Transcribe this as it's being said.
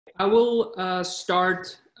I will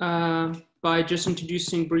start by just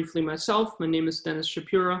introducing briefly myself. My name is Denis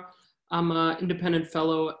Schapiro. I'm an independent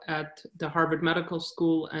fellow at the Harvard Medical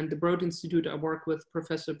School and the Broad Institute. I work with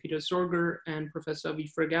Professor Peter Sorger and Professor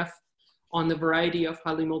Aviv Regev on a variety of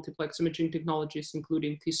highly multiplex imaging technologies,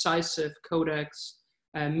 including Decisive, Codex,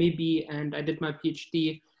 MIBI, and I did my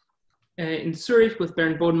PhD in Zurich with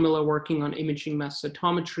Bernd Bodenmiller working on imaging mass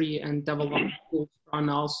cytometry and developing tools for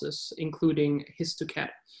analysis, including HistoCAD.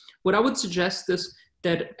 What I would suggest is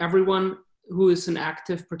that everyone who is an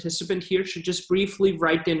active participant here should just briefly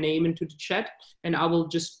write their name into the chat, and I will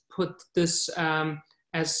just put this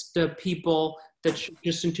as the people that should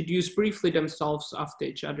just introduce briefly themselves after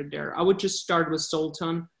each other there. I would just start with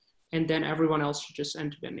Zoltan, and then everyone else should just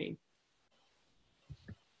enter their name.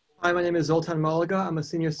 Hi, my name is Zoltan Malaga. I'm a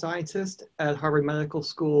senior scientist at Harvard Medical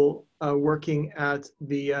School working at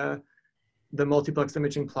the multiplex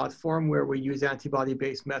imaging platform, where we use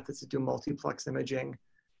antibody-based methods to do multiplex imaging.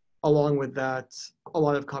 Along with that, a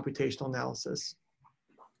lot of computational analysis.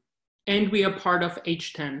 And we are part of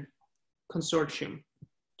H10 consortium,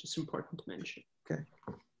 just important to mention. Okay.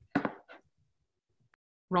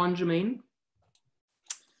 Ron Germain.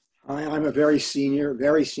 Hi, I'm a very senior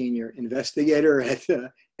investigator at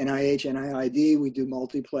NIH-HCA. We do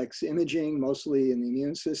multiplex imaging, mostly in the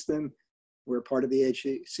immune system. We're part of the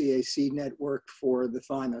HCA network for the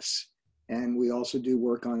thymus. And we also do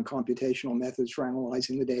work on computational methods for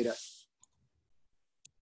analyzing the data.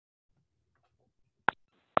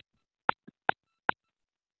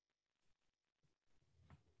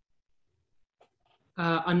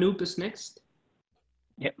 Anoop is next.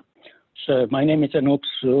 Yep. So my name is Anoop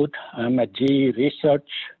Sood. I'm at GE Research.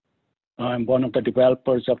 I'm one of the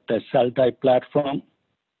developers of the cell type platform,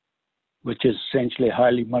 which is essentially a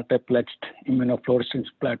highly multiplexed immunofluorescence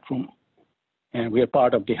platform. And we are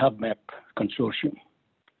part of the HubMap consortium.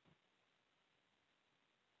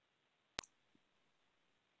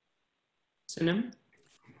 Sinem?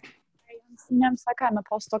 I'm Sinem Saka. I'm a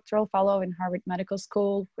postdoctoral fellow in Harvard Medical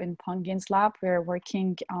School in Pongin's lab. We're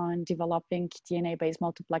working on developing DNA-based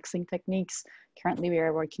multiplexing techniques. Currently, we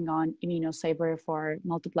are working on immunosaver for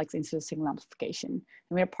multiplex incident signal amplification. And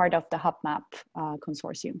we're part of the HubMap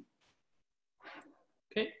consortium.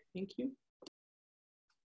 Okay, thank you.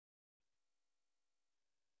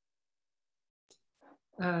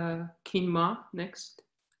 Qin Ma next.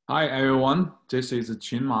 Hi everyone, this is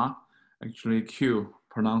Qin Ma. Actually, Q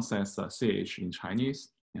pronounced as CH in Chinese.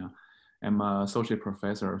 Yeah. I'm an associate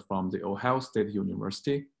professor from the Ohio State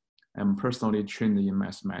University. I'm personally trained in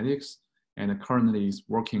mathematics and currently is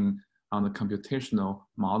working on the computational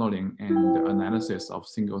modeling and the analysis of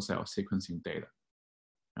single-cell sequencing data.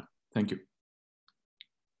 Yeah. Thank you.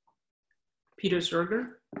 Peter Sorger.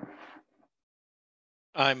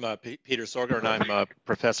 I'm Peter Sorger, and I'm a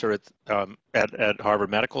professor at Harvard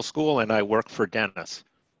Medical School, and I work for Denis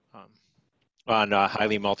on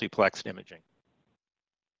highly multiplexed imaging.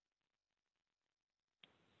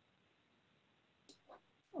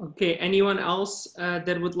 Okay, anyone else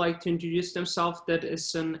that would like to introduce themselves that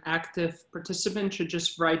is an active participant should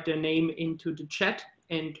just write their name into the chat,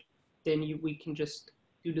 and then we can just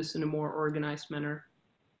do this in a more organized manner.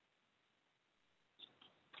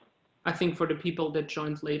 I think for the people that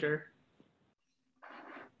joined later.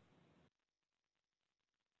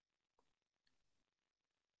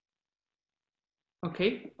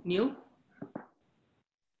 Okay, Neil?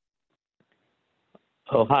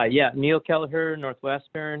 Oh, hi. Yeah, Neil Kelleher,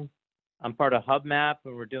 Northwestern. I'm part of HubMap,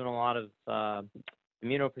 and we're doing a lot of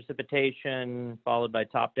immunoprecipitation, followed by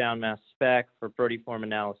top-down mass spec for proteoform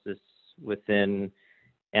analysis within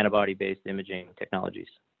antibody-based imaging technologies.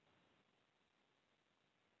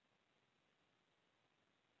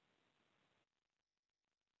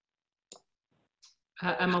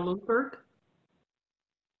 Emma Lundberg.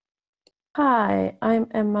 Hi, I'm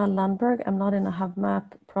Emma Lundberg. I'm not in a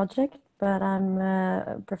HubMap project, but I'm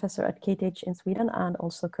a professor at KTH in Sweden and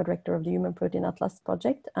also co-director of the Human Protein Atlas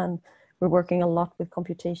project. And we're working a lot with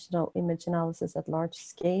computational image analysis at large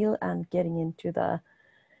scale and getting into the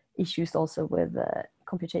issues also with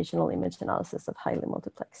computational image analysis of highly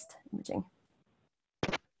multiplexed imaging.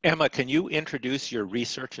 Emma, can you introduce your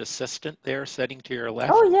research assistant there sitting to your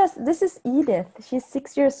left? Oh yes, this is Edith. She's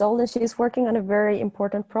 6 years old and she's working on a very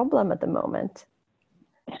important problem at the moment.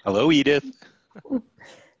 Hello, Edith.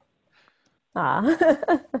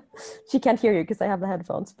 She can't hear you because I have the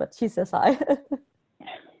headphones, but she says hi.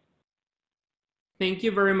 Thank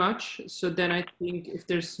you very much. So then I think if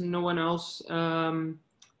there's no one else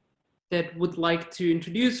that would like to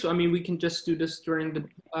introduce, I mean, we can just do this during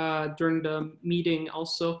the meeting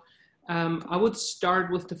also. I would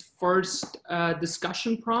start with the first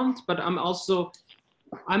discussion prompt, but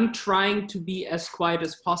I'm trying to be as quiet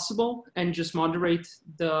as possible and just moderate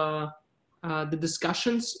the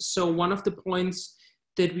discussions. So one of the points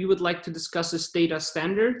that we would like to discuss is data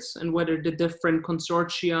standards and whether the different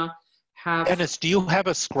consortia have. Dennis, do you have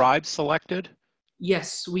a scribe selected?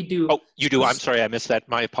 Yes, we do. Oh, you do. I'm sorry, I missed that.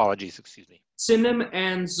 My apologies. Excuse me. Sinem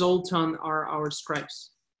and Zoltan are our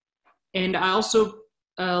scribes. And I also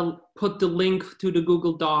put the link to the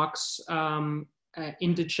Google Docs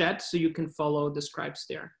in the chat so you can follow the scribes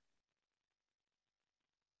there.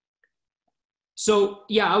 So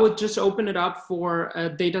yeah, I would just open it up for a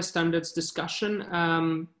data standards discussion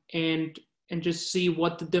and just see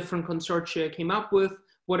what the different consortia came up with.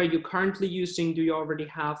 What are you currently using? Do you already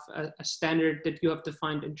have a standard that you have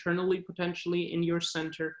defined internally potentially in your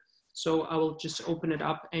center? So I will just open it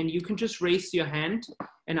up and you can just raise your hand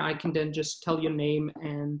and I can then just tell your name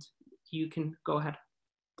and you can go ahead.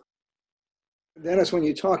 Dennis, when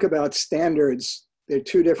you talk about standards, there are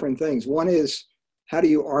two different things. One is, how do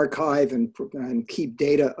you archive and keep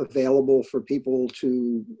data available for people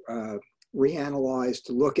to reanalyze,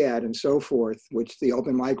 to look at, and so forth, which the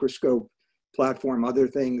Open Microscope platform, other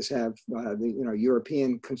things have, the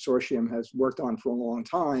European consortium has worked on for a long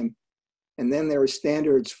time. And then there are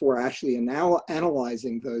standards for actually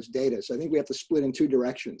analyzing those data. So I think we have to split in two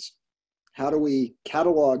directions. How do we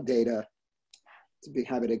catalog data to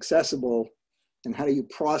have it accessible, and how do you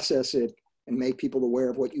process it and make people aware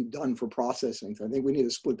of what you've done for processing? So I think we need to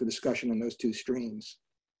split the discussion in those two streams.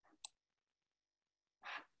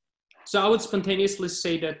 So I would spontaneously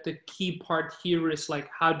say that the key part here is like,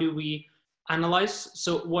 how do we analyze?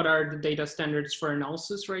 So what are the data standards for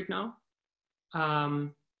analysis right now?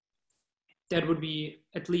 That would be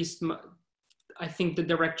at least, I think, the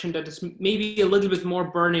direction that is maybe a little bit more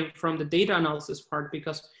burning from the data analysis part,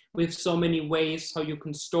 because we have so many ways how you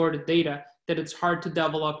can store the data that it's hard to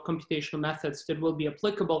develop computational methods that will be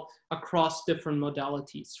applicable across different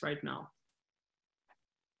modalities right now.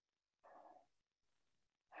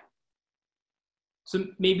 So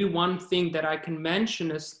maybe one thing that I can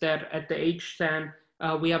mention is that at the HSAN,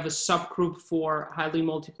 we have a subgroup for highly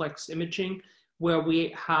multiplex imaging, where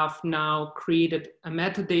we have now created a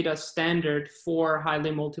metadata standard for highly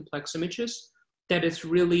multiplex images that is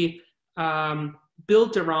really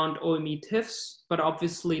built around OME TIFFs, but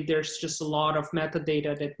obviously there's just a lot of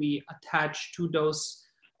metadata that we attach to those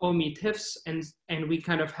OME TIFFs, and we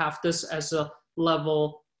kind of have this as a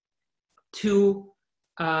level 2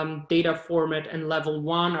 data format, and level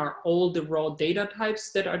 1 are all the raw data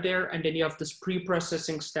types that are there, and then you have this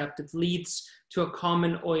pre-processing step that leads to a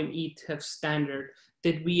common OME TIFF standard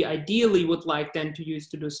that we ideally would like then to use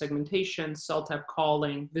to do segmentation, cell type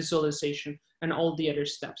calling, visualization, and all the other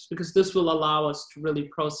steps, because this will allow us to really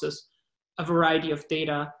process a variety of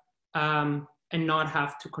data and not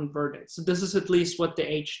have to convert it. So this is at least what the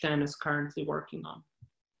H10 is currently working on.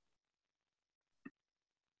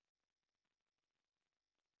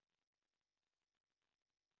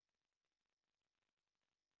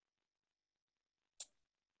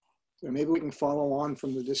 So maybe we can follow on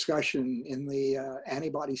from the discussion in the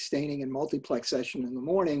antibody staining and multiplex session in the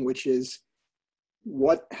morning, which is,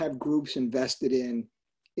 what have groups invested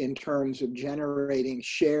in terms of generating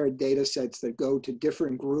shared data sets that go to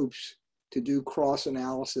different groups to do cross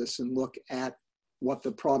analysis and look at what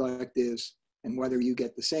the product is and whether you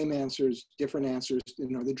get the same answers, different answers,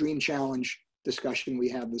 the dream challenge discussion we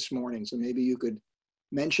had this morning. So maybe you could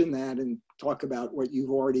mention that and talk about what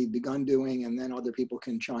you've already begun doing, and then other people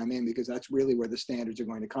can chime in, because that's really where the standards are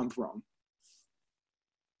going to come from.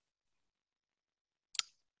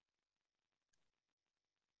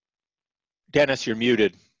 Dennis, you're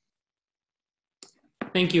muted.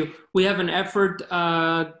 Thank you. We have an effort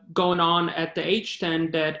going on at the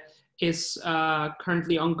H10 that is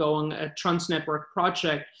currently ongoing, a transnetwork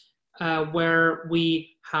project where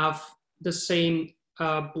we have the same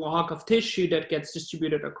block of tissue that gets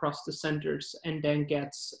distributed across the centers and then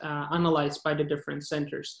gets analyzed by the different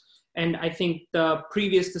centers. And I think the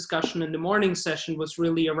previous discussion in the morning session was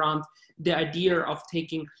really around the idea of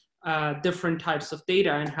taking different types of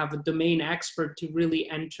data and have a domain expert to really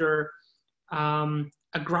enter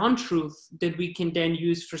a ground truth that we can then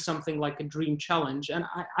use for something like a dream challenge. And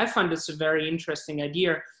I find this a very interesting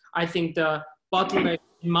idea. I think the bottleneck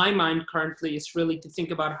in my mind currently is really to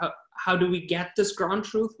think about how do we get this ground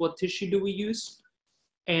truth? What tissue do we use?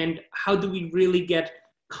 And how do we really get,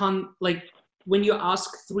 when you ask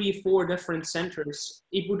 3-4 different centers,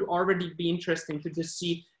 it would already be interesting to just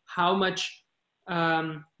see how much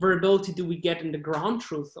variability do we get in the ground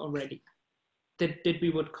truth already that we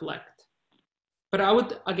would collect. But I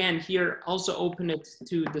would, again, here also open it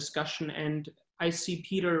to discussion, and I see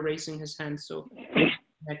Peter raising his hand, so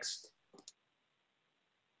next.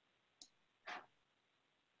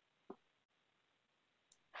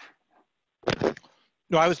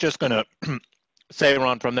 No, I was just going to say,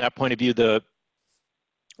 Ron, from that point of view,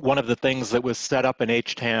 one of the things that was set up in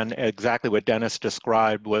HTAN, exactly what Denis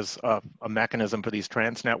described, was a mechanism for these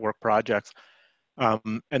transnetwork projects.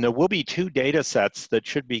 And there will be 2 data sets that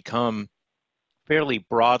should become fairly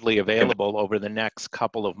broadly available over the next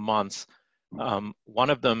couple of months. One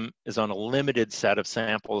of them is on a limited set of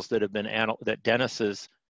samples that have been that Denis is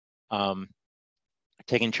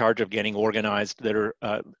taking charge of getting organized, that are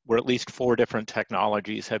where at least 4 different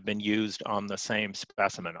technologies have been used on the same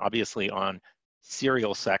specimen, obviously on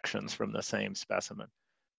serial sections from the same specimen.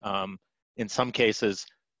 In some cases,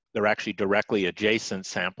 they're actually directly adjacent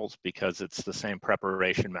samples because it's the same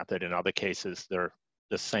preparation method. In other cases, they're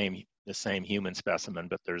the same human specimen,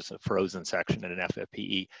 but there's a frozen section and an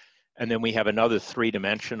FFPE. And then we have another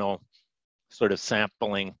 3-dimensional sort of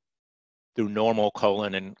sampling through normal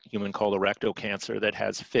colon and human colorectal cancer that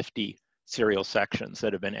has 50 serial sections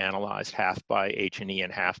that have been analyzed, half by H&E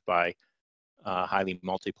and half by highly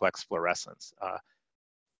multiplex fluorescence.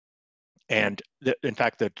 And in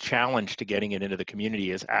fact, the challenge to getting it into the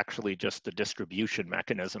community is actually just the distribution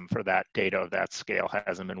mechanism for that data of that scale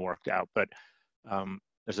hasn't been worked out. But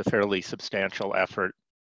there's a fairly substantial effort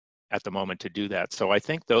at the moment to do that. So I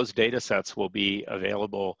think those data sets will be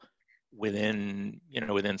available within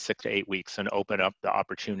 6 to 8 weeks and open up the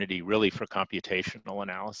opportunity really for computational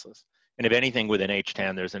analysis. And if anything, within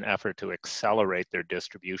HTAN, there's an effort to accelerate their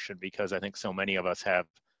distribution because I think so many of us have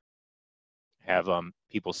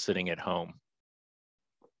people sitting at home.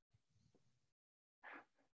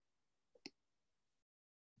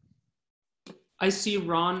 I see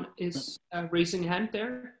Ron is raising a hand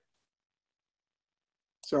there.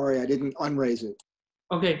 Sorry, I didn't unraise it.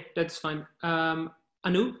 Okay, that's fine.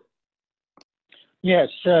 Anu? Yes,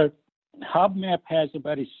 HubMap has a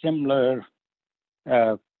very similar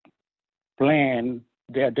plan.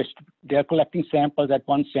 They're collecting samples at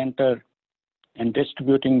one center and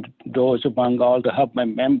distributing those among all the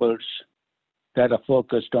HubMap members that are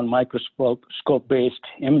focused on microscope-based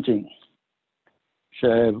imaging.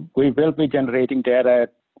 So we will be generating data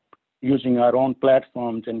using our own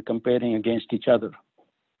platforms and comparing against each other.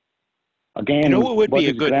 Again, you know what would be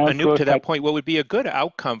a good, Anoop, to that point, what would be a good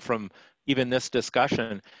outcome from even this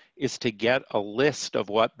discussion is to get a list of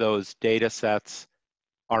what those data sets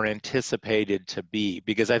are anticipated to be,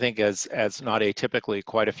 because I think as not atypically,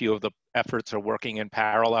 quite a few of the efforts are working in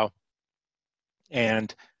parallel.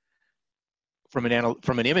 And from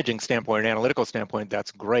an imaging standpoint, an analytical standpoint,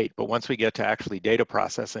 that's great. But once we get to actually data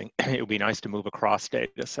processing, it would be nice to move across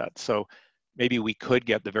data sets. So maybe we could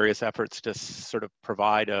get the various efforts to sort of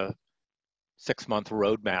provide a 6-month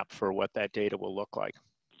roadmap for what that data will look like.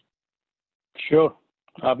 Sure.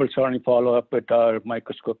 I will certainly follow up with our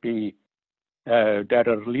microscopy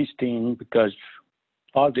data release team because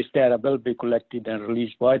all this data will be collected and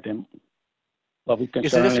released by them. But we can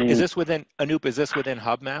is this within, Anoop, is this within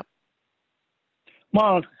HubMap?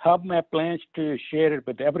 Well, HubMap plans to share it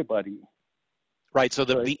with everybody. Right, so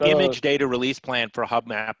the image data release plan for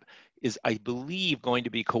HubMap is, I believe, going to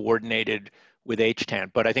be coordinated with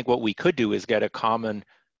HTAN, but I think what we could do is get a common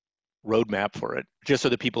roadmap for it, just so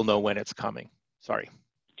that people know when it's coming. Sorry.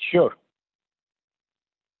 Sure.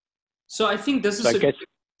 So I think this is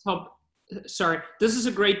this is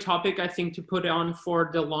a great topic, I think, to put on for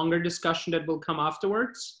the longer discussion that will come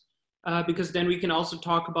afterwards. Because then we can also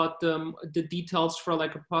talk about the details for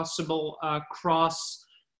like a possible cross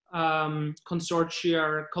consortia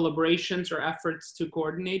or collaborations or efforts to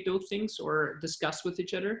coordinate those things or discuss with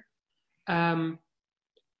each other.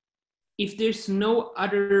 If there's no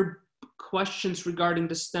other questions regarding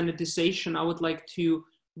the standardization, I would like to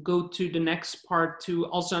go to the next part to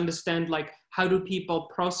also understand like how do people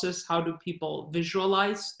process, how do people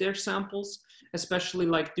visualize their samples, especially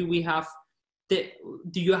like do you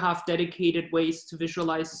have dedicated ways to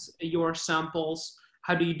visualize your samples?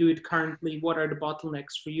 How do you do it currently? What are the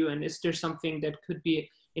bottlenecks for you? And is there something that could be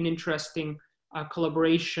an interesting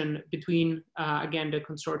collaboration between, again, the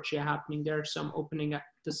consortia happening there? So I'm opening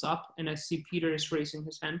this up, and I see Peter is raising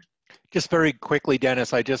his hand. Just very quickly,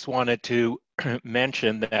 Denis, I just wanted to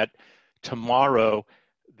mention that tomorrow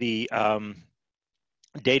the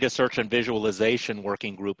data search and visualization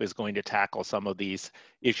working group is going to tackle some of these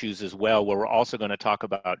issues as well, where we're also going to talk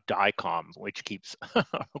about DICOM, which keeps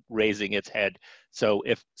raising its head. So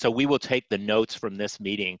we will take the notes from this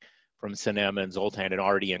meeting from Sinem and Zoltan and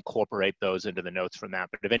already incorporate those into the notes from that.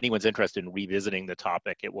 But if anyone's interested in revisiting the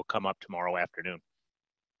topic, it will come up tomorrow afternoon.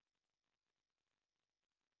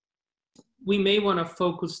 We may want to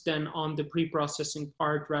focus then on the pre-processing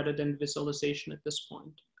part rather than visualization at this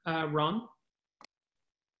point. Ron?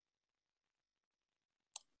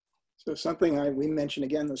 So something we mentioned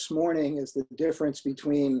again this morning is the difference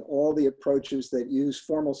between all the approaches that use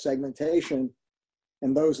formal segmentation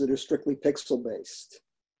and those that are strictly pixel-based.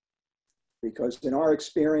 Because in our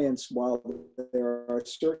experience, while there are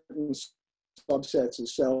certain subsets of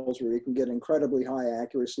cells where you can get incredibly high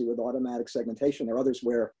accuracy with automatic segmentation, there are others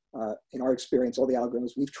where, in our experience, all the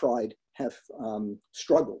algorithms we've tried have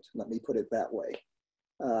struggled, let me put it that way.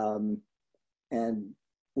 And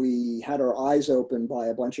we had our eyes opened by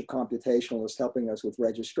a bunch of computationalists helping us with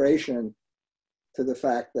registration to the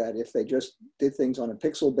fact that if they just did things on a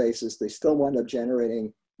pixel basis, they still wound up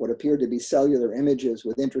generating what appeared to be cellular images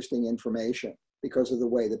with interesting information because of the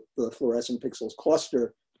way that the fluorescent pixels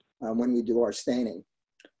cluster when we do our staining.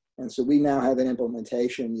 And so we now have an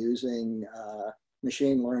implementation using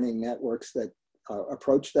machine learning networks that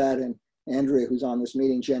approach that. And Andrea, who's on this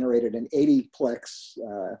meeting, generated an 80-plex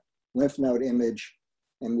lymph node image.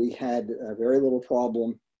 And we had very little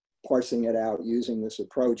problem parsing it out using this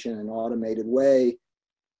approach in an automated way.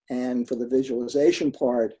 And for the visualization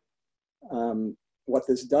part, what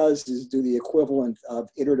this does is do the equivalent of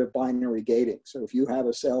iterative binary gating. So if you have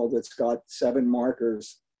a cell that's got 7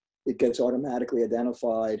 markers, it gets automatically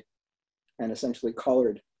identified and essentially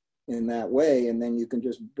colored in that way. And then you can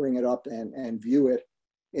just bring it up and view it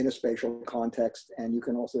in a spatial context. And you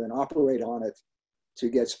can also then operate on it to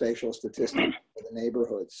get spatial statistics for the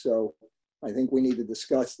neighborhood. So I think we need to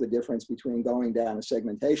discuss the difference between going down a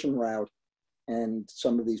segmentation route and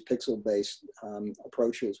some of these pixel-based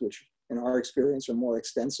approaches, which in our experience are more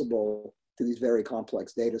extensible to these very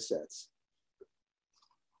complex data sets.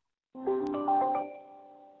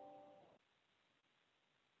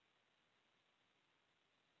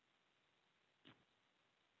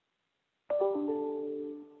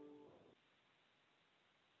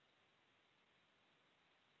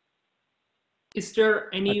 Is there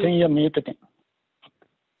any? I think you're muted again.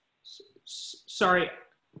 Sorry,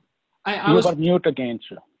 I you was were mute again,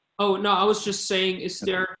 sir. Oh no, I was just saying, is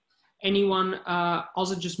there anyone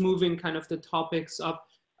also just moving kind of the topics up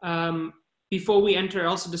before we enter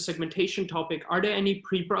also the segmentation topic? Are there any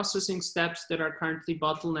pre-processing steps that are currently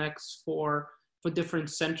bottlenecks for different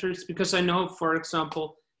centers? Because I know, for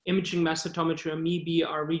example, imaging mass cytometry or MIBI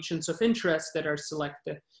are regions of interest that are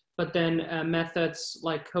selected. But then methods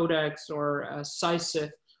like Codex or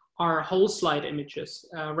CISIF are whole slide images,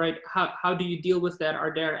 right? How do you deal with that?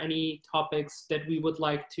 Are there any topics that we would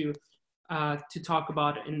like to talk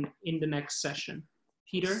about in the next session?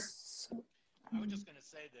 Peter? I was just going to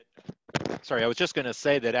say that. Sorry, I was just going to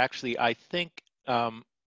say that actually I think when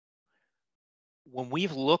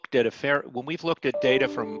we've looked at data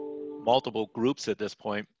from multiple groups at this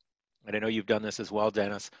point, and I know you've done this as well,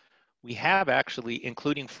 Dennis. We have actually,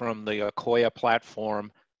 including from the Akoya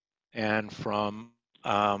platform and from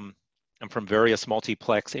various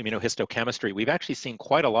multiplex immunohistochemistry, we've actually seen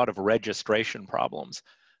quite a lot of registration problems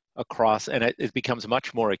across, and it becomes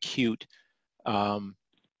much more acute the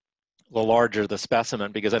larger the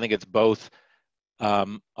specimen, because I think it's both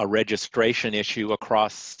a registration issue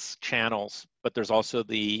across channels, but there's also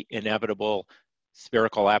the inevitable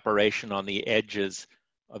spherical apparition on the edges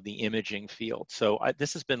of the imaging field. So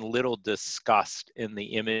this has been little discussed in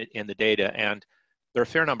the data, and there are a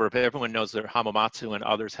fair number of, everyone knows that Hamamatsu and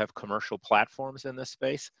others have commercial platforms in this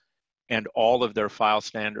space, and all of their file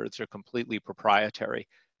standards are completely proprietary.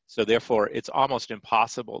 So therefore, it's almost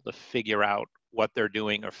impossible to figure out what they're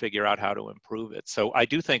doing or figure out how to improve it. So I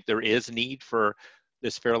do think there is need for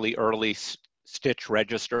this fairly early stitch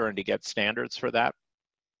register and to get standards for that.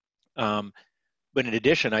 But in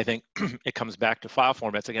addition, I think it comes back to file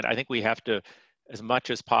formats. Again, I think we have to, as much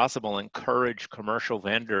as possible, encourage commercial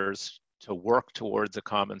vendors to work towards a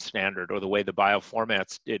common standard, or the way the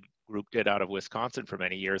Bioformats group did out of Wisconsin for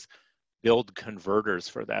many years, build converters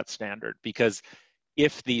for that standard. Because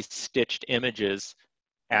if these stitched images,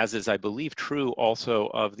 as is, I believe, true also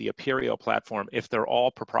of the Aperio platform, if they're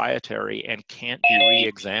all proprietary and can't be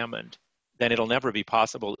re-examined, then it'll never be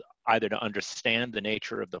possible either to understand the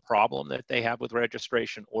nature of the problem that they have with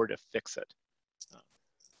registration or to fix it.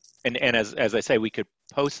 And as I say, we could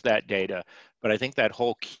post that data, but I think that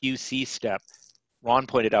whole QC step, Ron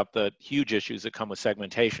pointed out the huge issues that come with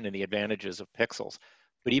segmentation and the advantages of pixels,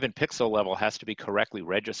 but even pixel level has to be correctly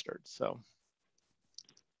registered, so.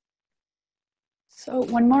 So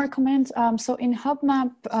one more comment. So in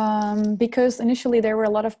HubMap, because initially there were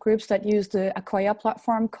a lot of groups that used the Acquia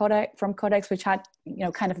platform from Codex, which had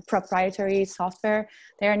kind of proprietary software.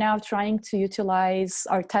 They are now trying to utilize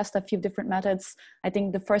or test a few different methods. I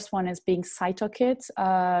think the first one is being CytoKit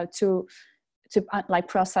to like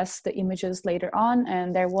process the images later on.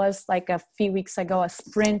 And there was like a few weeks ago a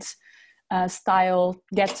sprint style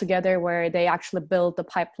get together where they actually build the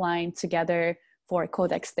pipeline together for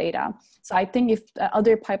Codex data. So I think if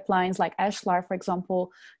other pipelines like Ashlar, for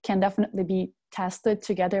example, can definitely be tested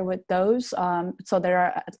together with those, so there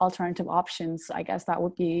are alternative options, I guess that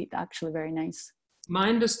would be actually very nice. My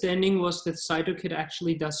understanding was that CytoKit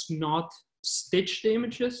actually does not stitch the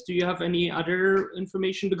images. Do you have any other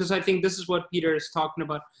information? Because I think this is what Peter is talking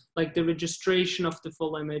about, like the registration of the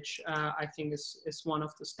full image, I think is one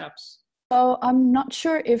of the steps. So I'm not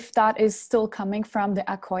sure if that is still coming from the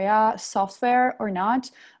Acquia software or not.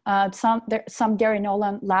 Some Gary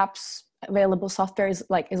Nolan Labs available software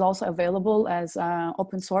is also available as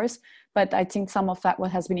open source, but I think some of that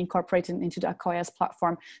has been incorporated into the Acquia's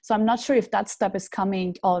platform. So I'm not sure if that step is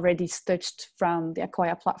coming already stitched from the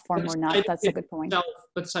Acquia platform or not. That's a good point.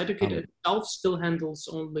 But CytoKit itself still handles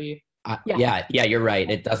only. Yeah, you're right.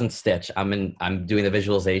 It doesn't stitch. I'm doing the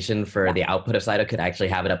visualization for the output of CytoKit. I actually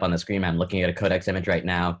have it up on the screen. I'm looking at a Codex image right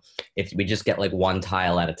now. We just get like one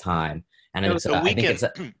tile at a time. And it's, so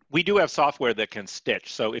we do have software that can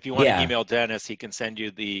stitch. So if you want to email Dennis, he can send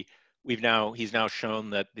you he's now shown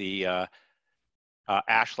that the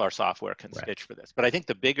Ashlar software can stitch for this. But I think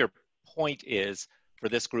the bigger point is for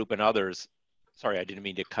this group and others, sorry, I didn't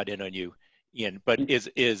mean to cut in on you, Ian, but is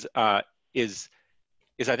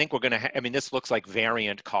I think we're going to, this looks like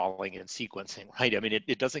variant calling and sequencing, right?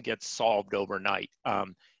 It doesn't get solved overnight.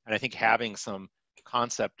 And I think having some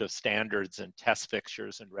concept of standards and test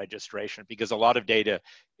fixtures and registration, because a lot of data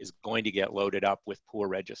is going to get loaded up with poor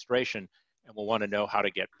registration, and we'll want to know how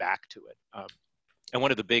to get back to it. And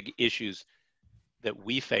one of the big issues that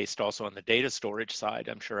we faced also on the data storage side,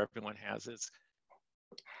 I'm sure everyone has, is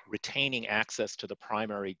retaining access to the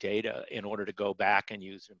primary data in order to go back and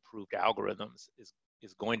use improved algorithms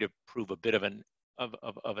is going to prove a bit of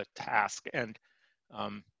a task, and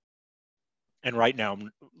right now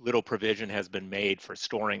little provision has been made for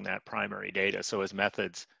storing that primary data. So as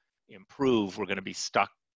methods improve, we're going to be stuck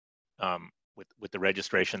with the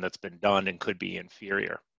registration that's been done and could be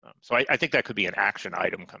inferior. So I think that could be an action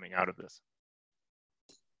item coming out of this.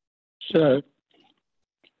 So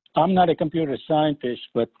I'm not a computer scientist,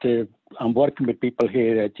 but I'm working with people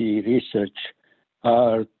here at GE Research.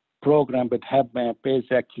 Our program with HubMap is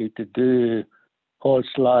actually to do whole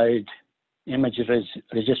slide image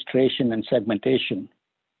registration and segmentation.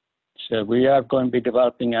 So we are going to be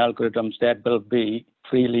developing algorithms that will be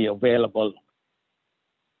freely available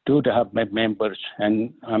to the HubMap members,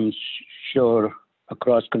 and I'm sure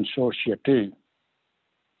across consortia too,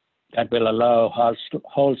 that will allow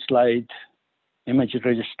whole slide image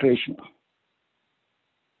registration.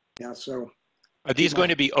 Yeah, so. Are these going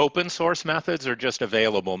to be open source methods or just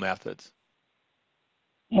available methods?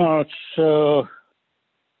 So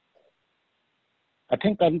I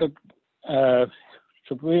think so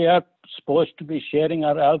we are supposed to be sharing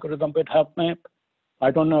our algorithm with HubMap. I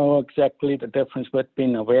don't know exactly the difference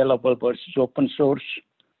between available versus open source.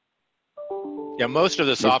 Yeah, most of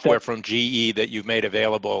the software from GE that you've made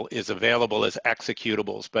available is available as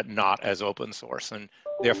executables, but not as open source, and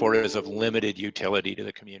therefore is of limited utility to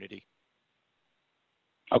the community.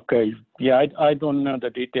 Okay, yeah, I don't know the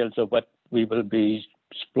details of what we will be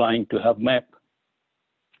supplying to HubMap,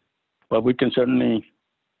 but we can certainly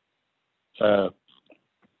touch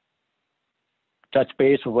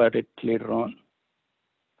base about it later on.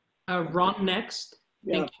 Ron, next.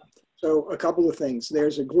 Yeah, so a couple of things.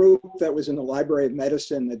 There's a group that was in the Library of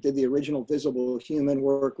Medicine that did the original Visible Human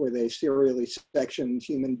work where they serially sectioned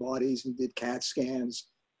human bodies and did CAT scans.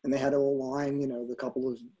 And they had to align, the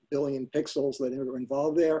couple of billion pixels that were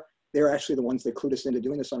involved there. They're actually the ones that clued us into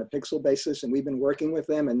doing this on a pixel basis. And we've been working with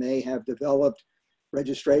them, and they have developed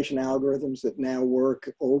registration algorithms that now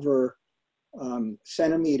work over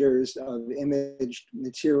centimeters of imaged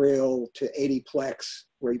material to 80plex,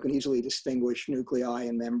 where you can easily distinguish nuclei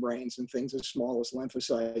and membranes and things as small as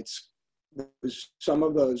lymphocytes. Some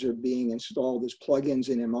of those are being installed as plugins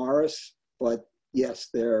in Imaris, but yes,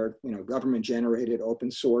 they're government generated,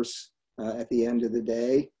 open source at the end of the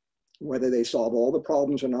day. Whether they solve all the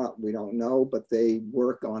problems or not, we don't know, but they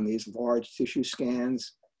work on these large tissue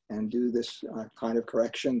scans and do this kind of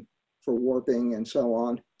correction for warping and so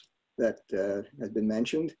on that has been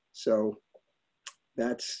mentioned. So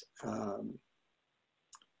that's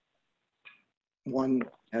one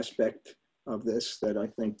aspect of this that I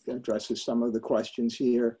think addresses some of the questions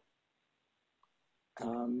here.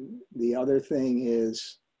 The other thing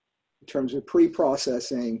is, in terms of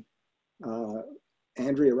pre-processing,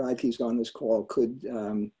 Andrea Radke's on this call, could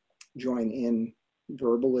join in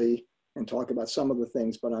verbally and talk about some of the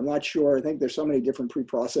things, but I'm not sure. I think there's so many different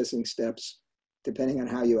pre-processing steps, depending on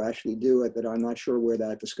how you actually do it, that I'm not sure where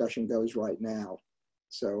that discussion goes right now.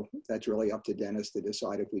 So that's really up to Dennis to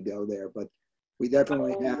decide if we go there. But we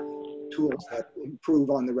definitely have tools that improve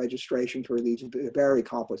on the registration for these very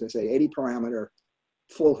complex, I say 80 parameter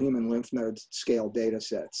full human lymph node scale data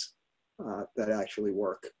sets that actually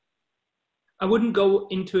work. I wouldn't go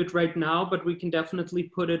into it right now, but we can definitely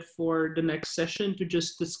put it for the next session to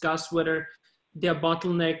just discuss whether there are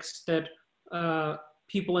bottlenecks that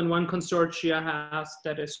people in one consortia has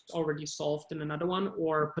that is already solved in another one,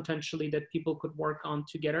 or potentially that people could work on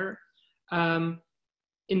together.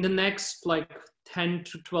 In the next like 10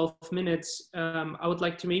 to 12 minutes, I would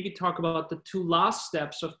like to maybe talk about the two last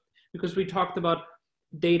steps of, because we talked about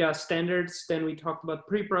data standards, then we talked about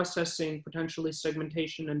pre-processing, potentially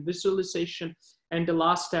segmentation and visualization. And the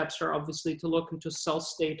last steps are obviously to look into cell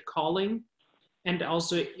state calling and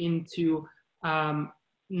also into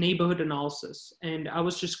neighborhood analysis. And I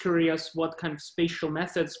was just curious what kind of spatial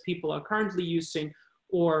methods people are currently using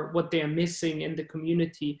or what they are missing in the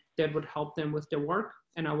community that would help them with their work.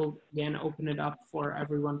 And I will again open it up for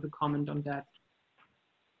everyone to comment on that.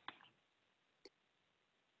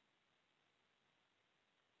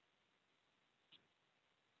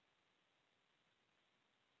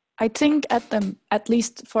 I think at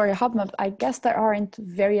least for a HubMap, I guess there aren't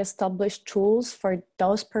very established tools for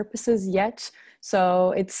those purposes yet.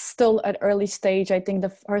 So it's still at early stage. I think the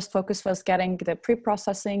first focus was getting the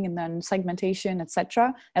pre-processing and then segmentation,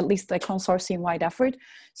 etc. At least the consortium-wide effort.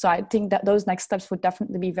 So I think that those next steps would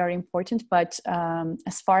definitely be very important. But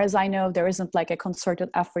as far as I know, there isn't like a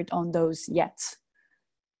concerted effort on those yet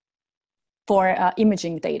for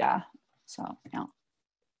imaging data. So yeah.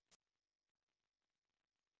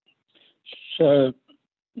 So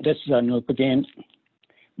this is Anup again.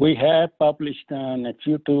 We have published on a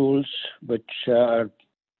few tools which are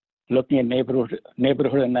looking at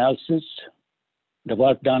neighborhood analysis, the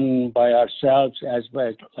work done by ourselves as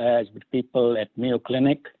well as with people at Mayo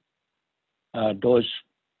Clinic. Those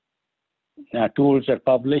tools are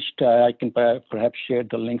published. I can perhaps share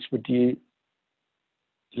the links with you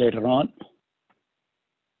later on.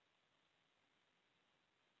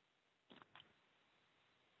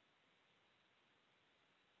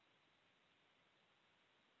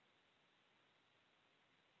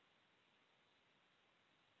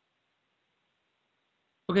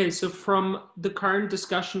 Okay, so from the current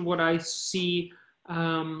discussion, what I see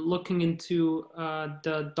looking into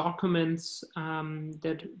the documents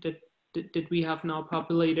that we have now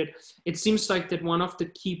populated, it seems like that one of the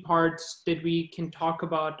key parts that we can talk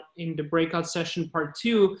about in the breakout session part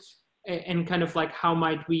 2, and kind of like how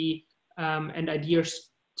might we and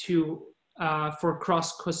ideas to for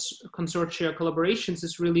cross consortia collaborations,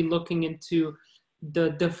 is really looking into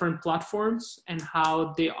the different platforms and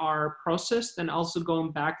how they are processed, and also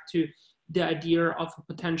going back to the idea of a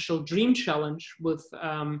potential dream challenge with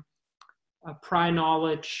prior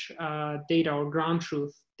knowledge data or ground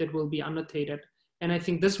truth that will be annotated. And I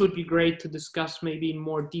think this would be great to discuss maybe in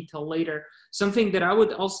more detail later. Something that I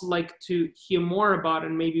would also like to hear more about,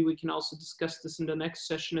 and maybe we can also discuss this in the next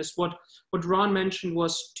session, is what Ron mentioned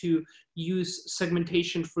was to use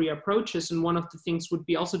segmentation-free approaches. And one of the things would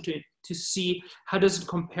be also to see how does it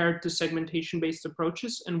compare to segmentation-based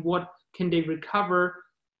approaches, and what can they recover,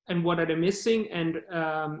 and what are they missing, and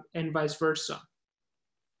vice versa.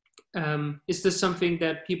 Is this something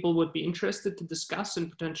that people would be interested to discuss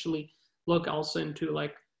and potentially look also into,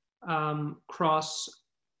 like cross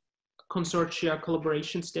consortia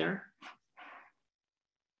collaborations there?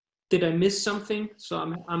 Did I miss something? So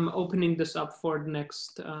I'm opening this up for the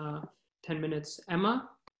next 10 minutes. Emma?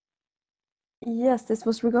 Yes, this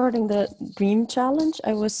was regarding the Dream Challenge.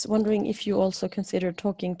 I was wondering if you also considered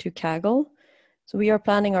talking to Kaggle. So we are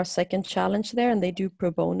planning our second challenge there, and they do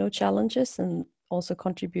pro bono challenges and also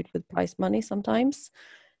contribute with prize money sometimes.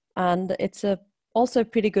 And it's also a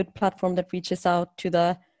pretty good platform that reaches out to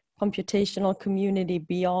the computational community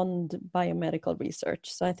beyond biomedical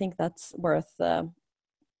research. So I think that's worth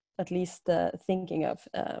at least thinking of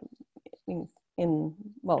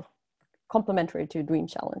well, complementary to Dream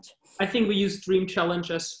Challenge. I think we use Dream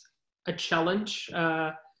Challenge as a challenge,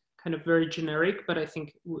 kind of very generic, but I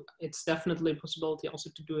think it's definitely a possibility also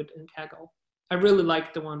to do it in Kaggle. I really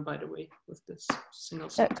like the one, by the way, with this single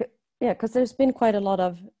cell. Yeah, because there's been quite a lot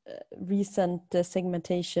of recent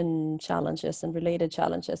segmentation challenges and related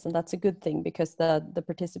challenges, and that's a good thing because the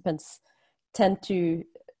participants tend to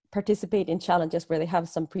participate in challenges where they have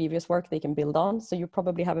some previous work they can build on. So you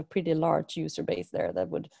probably have a pretty large user base there that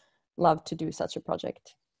would love to do such a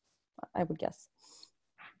project, I would guess.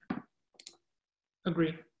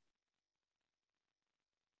 Agree.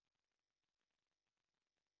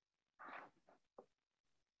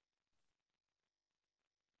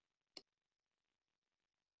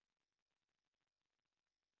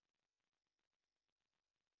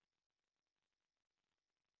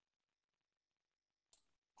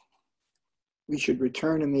 We should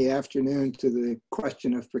return in the afternoon to the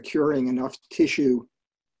question of procuring enough tissue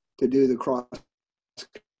to do the cross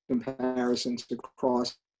comparisons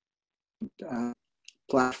across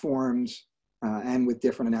platforms and with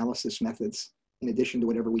different analysis methods, in addition to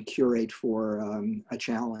whatever we curate for a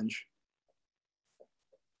challenge.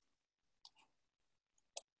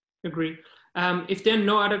 Agree. If there are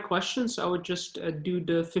no other questions, I would just do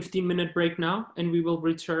the 15-minute break now, and we will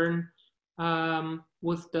return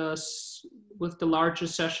with the larger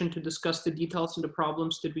session to discuss the details and the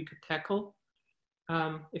problems that we could tackle.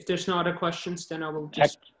 If there's no other questions, then I will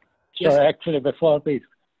just. So actually, before we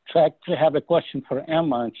actually have a question for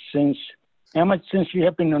Emma. Since you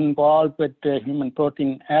have been involved with the Human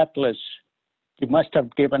Protein Atlas, you must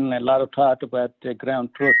have given a lot of thought about the ground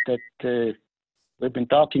truth that we've been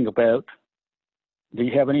talking about. Do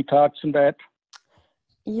you have any thoughts on that?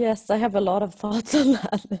 Yes, I have a lot of thoughts on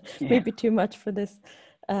that. Yeah. Maybe too much for this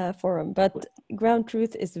forum, but ground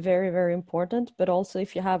truth is very, very important. But also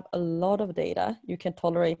if you have a lot of data, you can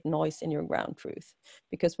tolerate noise in your ground truth.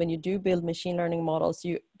 Because when you do build machine learning models,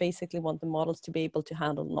 you basically want the models to be able to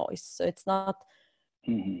handle noise. So it's not,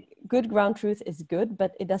 good ground truth is good,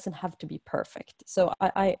 but it doesn't have to be perfect. So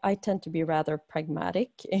I tend to be rather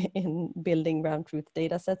pragmatic in building ground truth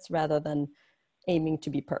data sets rather than aiming to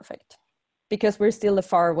be perfect. Because we're still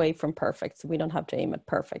far away from perfect, so we don't have to aim at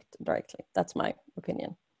perfect directly. That's my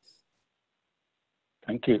opinion.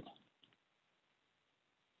 Thank you.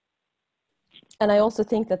 And I also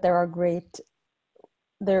think that there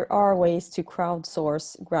are ways to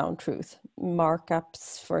crowdsource ground truth.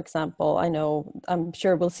 Markups, for example, I'm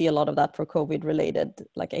sure we'll see a lot of that for COVID related,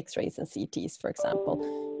 like X-rays and CTs, for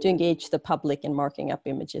example, to engage the public in marking up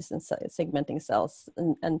images and segmenting cells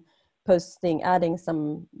and adding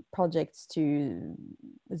some projects to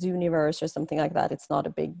Zooniverse or something like that. It's not a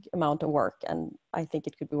big amount of work. And I think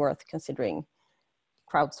it could be worth considering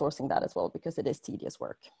crowdsourcing that as well, because it is tedious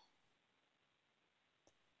work.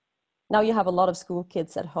 Now you have a lot of school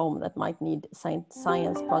kids at home that might need science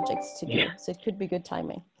projects to do. So it could be good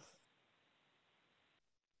timing.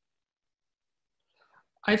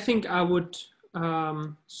 I think I would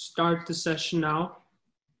start the session now.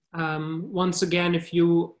 Once again, if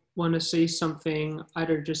you want to say something,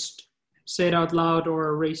 either just say it out loud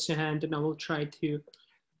or raise your hand, and I will try to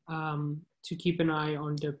keep an eye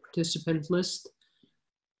on the participant list.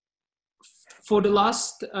 For the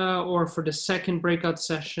last or for the second breakout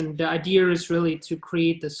session, the idea is really to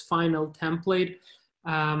create this final template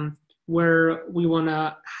where we want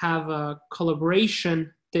to have a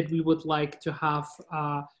collaboration that we would like to have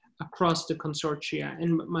across the consortia.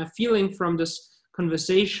 And my feeling from this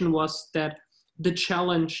conversation was that the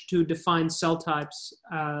challenge to define cell types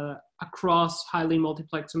across highly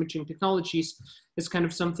multiplex imaging technologies is kind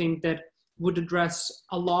of something that would address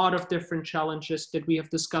a lot of different challenges that we have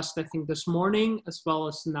discussed, I think, this morning, as well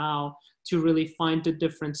as now, to really find the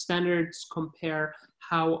different standards, compare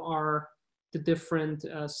how are the different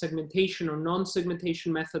segmentation or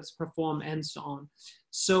non-segmentation methods perform, and so on.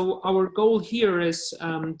 So our goal here is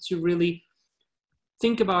to really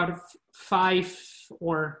think about 5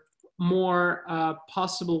 or more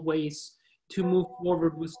possible ways to move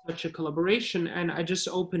forward with such a collaboration. And I just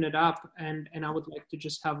open it up, and I would like to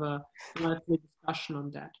just have a lively discussion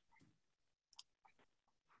on that.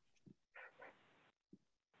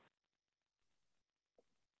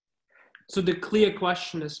 So the clear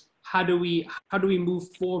question is, how do we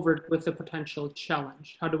move forward with the potential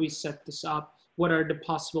challenge? How do we set this up? What are the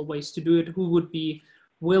possible ways to do it? Who would be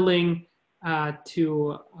willing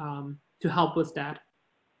to help with that?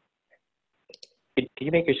 Can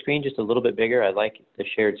you make your screen just a little bit bigger? I like the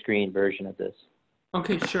shared screen version of this.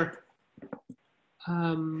 Okay, sure.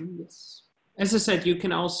 Yes. As I said, you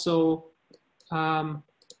can also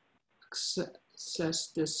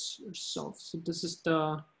access this yourself. So this is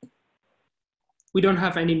we don't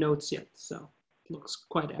have any notes yet, so it looks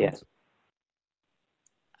quite empty.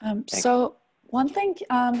 Yeah. So one thing,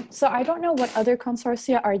 so I don't know what other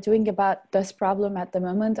consortia are doing about this problem at the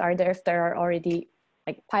moment. If there are already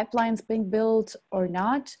like pipelines being built or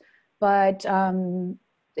not, but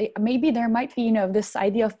maybe there might be, this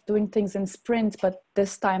idea of doing things in sprints, but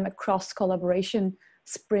this time a cross collaboration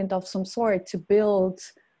sprint of some sort to build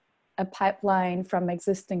a pipeline from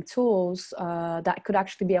existing tools that could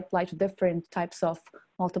actually be applied to different types of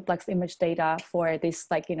multiplex image data for this,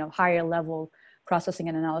 like, higher level processing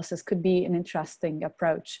and analysis could be an interesting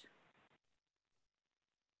approach.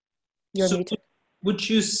 You're so muted. Would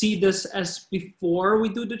you see this as before we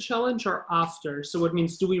do the challenge or after? So it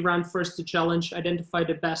means, do we run first the challenge, identify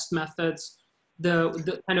the best methods,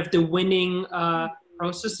 the kind of the winning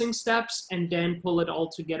processing steps, and then pull it all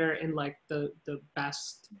together in like the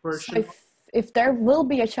best version? So if there will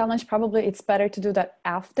be a challenge, probably it's better to do that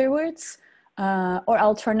afterwards. Or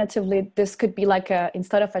alternatively, this could be like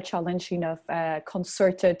instead of a challenge, a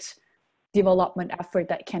concerted development effort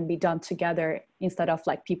that can be done together instead of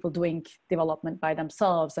like people doing development by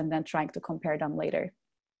themselves and then trying to compare them later.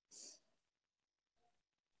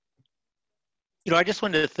 I just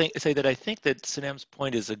wanted to say that I think that Sanem's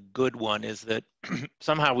point is a good one, is that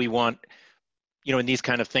somehow we want, in these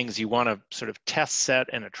kind of things, you want a sort of test set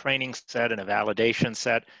and a training set and a validation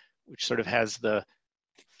set, which sort of has the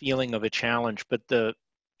feeling of a challenge, but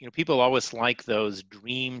people always like those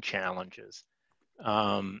dream challenges.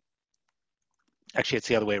 Actually, it's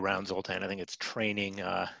the other way around, Zoltan. I think it's training,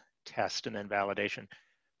 test, and then validation.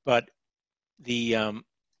 But the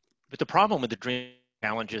problem with the dream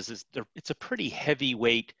challenges is it's a pretty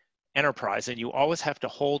heavyweight enterprise, and you always have to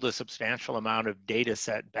hold a substantial amount of data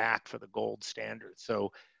set back for the gold standard.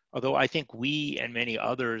 So although I think we and many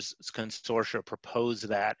others consortia propose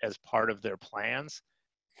that as part of their plans,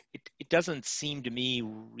 it doesn't seem to me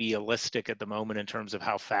realistic at the moment in terms of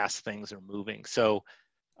how fast things are moving. So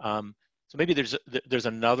so maybe there's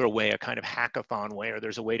another way, a kind of hackathon way, or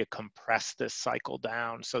there's a way to compress this cycle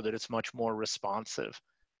down so that it's much more responsive.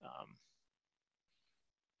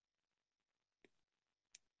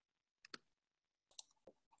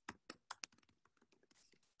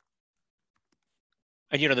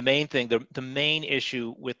 And the main thing, the main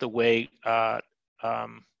issue with the way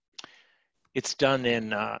it's done in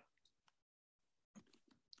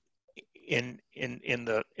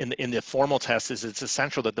the formal test is it's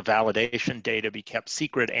essential that the validation data be kept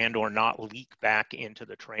secret and or not leak back into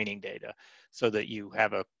the training data so that you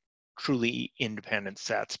have a truly independent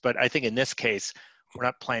sets. But I think in this case, we're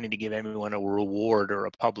not planning to give anyone a reward or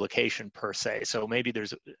a publication per se. So maybe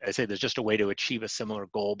there's just a way to achieve a similar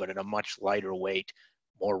goal, but in a much lighter weight,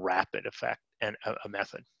 more rapid effect and a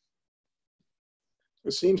method.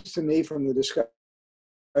 It seems to me from the discussion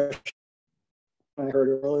I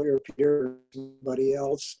heard earlier, Peter, somebody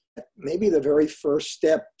else, maybe the very first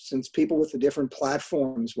step, since people with the different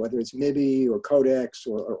platforms, whether it's MIBI or Codex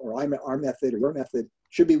or our method or your method,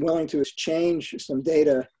 should be willing to exchange some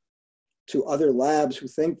data to other labs who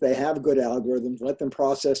think they have good algorithms, let them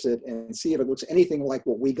process it and see if it looks anything like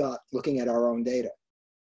what we got looking at our own data.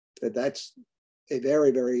 That's a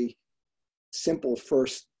very, very simple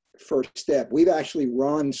first step. We've actually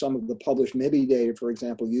run some of the published MIBI data, for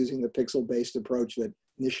example, using the pixel-based approach that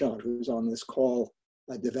Nishant, who's on this call,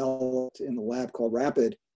 developed in the lab called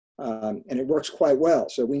Rapid, and it works quite well.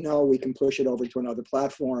 So we know we can push it over to another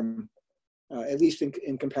platform, at least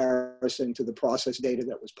in comparison to the process data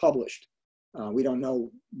that was published. We don't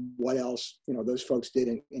know what else those folks did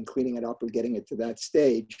in cleaning it up or getting it to that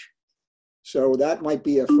stage. So that might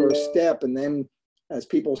be a first step, and then as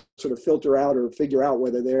people sort of filter out or figure out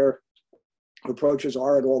whether their approaches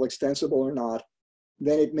are at all extensible or not,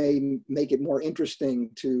 then it may make it more interesting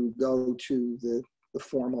to go to the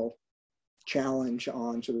formal challenge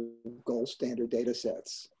on sort of gold standard data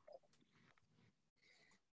sets.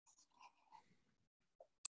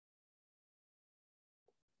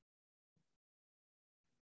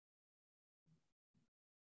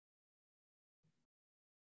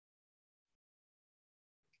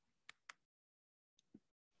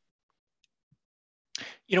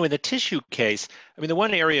 In the tissue case, I mean, the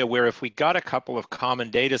one area where if we got a couple of common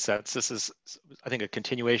data sets, this is, I think, a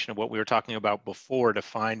continuation of what we were talking about before to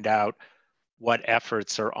find out what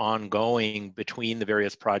efforts are ongoing between the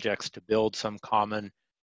various projects to build some common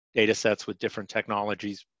data sets with different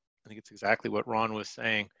technologies. I think it's exactly what Ron was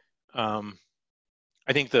saying. I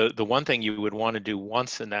think the one thing you would want to do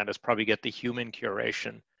once in that is probably get the human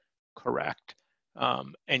curation correct.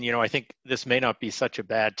 And, I think this may not be such a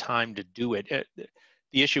bad time to do it.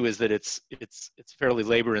 The issue is that it's fairly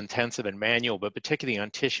labor intensive and manual, but particularly on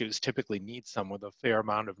tissues, typically need someone with a fair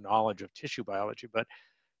amount of knowledge of tissue biology. But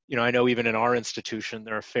I know even in our institution,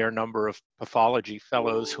 there are a fair number of pathology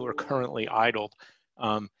fellows who are currently idled.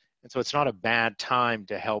 And so it's not a bad time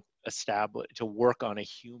to help establish, to work on a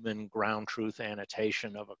human ground truth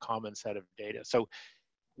annotation of a common set of data. So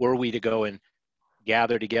were we to go and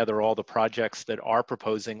gather together all the projects that are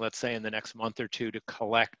proposing, let's say in the next month or two, to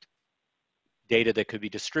collect data that could be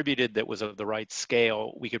distributed that was of the right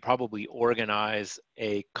scale, we could probably organize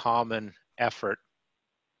a common effort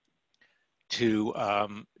to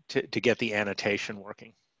get the annotation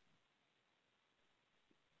working.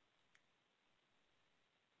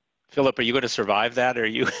 Philip, are you going to survive that, or are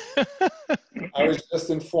you? I was just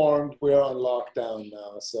informed we're on lockdown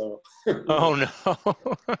now, so. Oh no.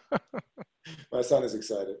 My son is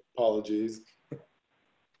excited. Apologies. Of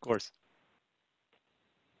course.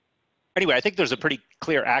 Anyway, I think there's a pretty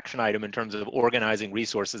clear action item in terms of organizing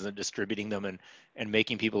resources and distributing them and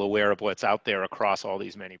making people aware of what's out there across all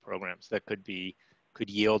these many programs that could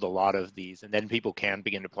yield a lot of these, and then people can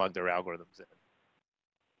begin to plug their algorithms in.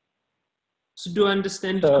 So do I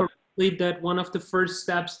understand correctly that one of the first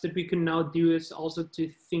steps that we can now do is also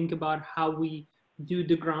to think about how we do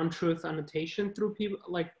the ground truth annotation through people,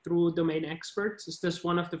 like through domain experts? Is this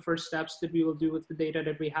one of the first steps that we will do with the data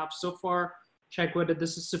that we have so far? Check whether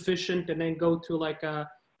this is sufficient and then go to like a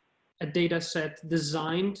data set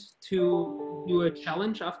designed to do a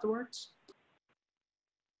challenge afterwards?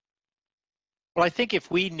 Well, I think if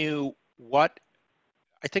we knew what,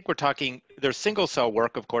 I think we're talking, there's single cell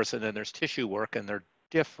work, of course, and then there's tissue work, and they're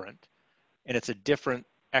different. And it's a different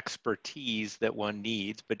expertise that one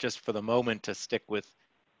needs, but just for the moment to stick with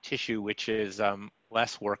tissue, which is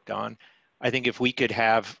less worked on, I think if we could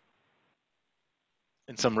have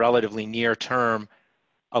in some relatively near term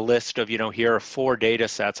a list of, here are 4 data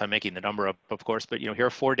sets, I'm making the number up, of course, but here are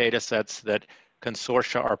 4 data sets that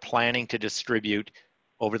consortia are planning to distribute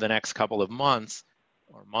over the next couple of months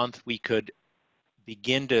or month, we could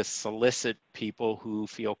begin to solicit people who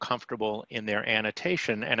feel comfortable in their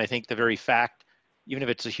annotation. And I think the very fact, even if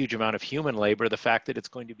it's a huge amount of human labor, the fact that it's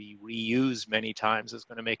going to be reused many times is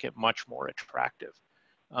going to make it much more attractive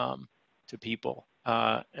to people.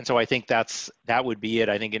 And so I think that would be it.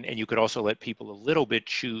 I think, and you could also let people a little bit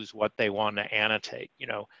choose what they want to annotate.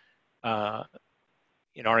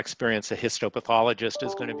 In our experience, a histopathologist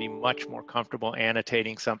is going to be much more comfortable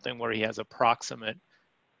annotating something where he has approximate,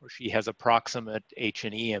 or she has approximate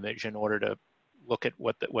H&E image in order to look at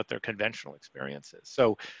what their conventional experience is.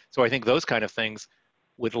 So I think those kind of things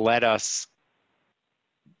would let us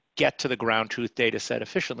get to the ground truth data set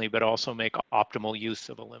efficiently, but also make optimal use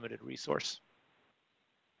of a limited resource.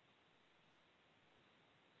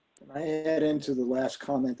 Can I add into the last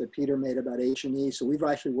comment that Peter made about H&E? So we've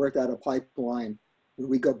actually worked out a pipeline where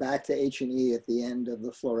we go back to H&E at the end of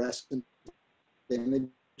the fluorescent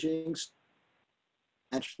imaging,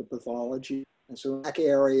 match the pathology. And so black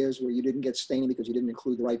areas where you didn't get staining because you didn't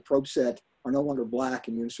include the right probe set are no longer black,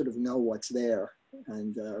 and you sort of know what's there.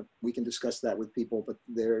 And we can discuss that with people, but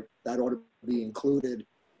that ought to be included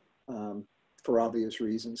for obvious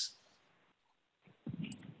reasons.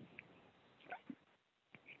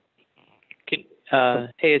 Hey,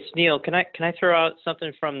 it's Neil. Can I throw out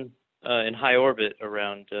something from in high orbit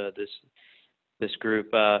around this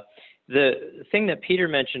group? The thing that Peter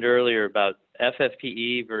mentioned earlier about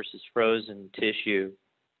FFPE versus frozen tissue,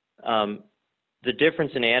 the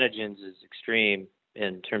difference in antigens is extreme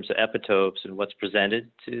in terms of epitopes and what's presented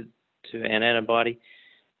to an antibody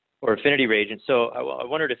or affinity reagent. So I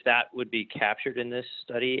wondered if that would be captured in this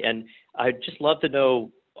study. And I'd just love to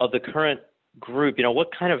know, of the current group, what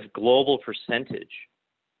kind of global percentage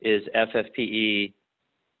is FFPE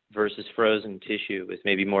versus frozen tissue with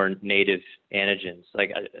maybe more native antigens?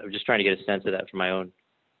 Like, I'm just trying to get a sense of that for my own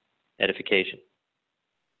edification.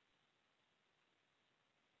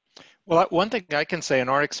 Well, one thing I can say in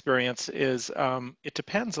our experience is it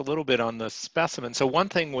depends a little bit on the specimen. So one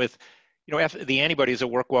thing with, the antibodies that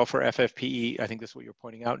work well for FFPE, I think this is what you're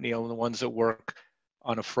pointing out, Neil, and the ones that work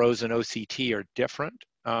on a frozen OCT are different.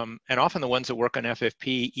 And often the ones that work on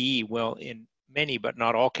FFPE will, in many but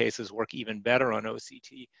not all cases, work even better on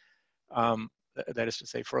OCT. That is to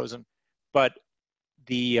say, frozen. But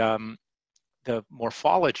the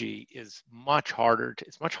morphology is much harder.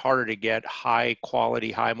 It's much harder to get high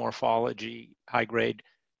quality, high morphology, high grade.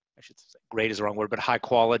 I should say grade is the wrong word, but high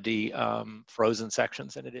quality frozen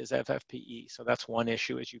sections than it is FFPE. So that's one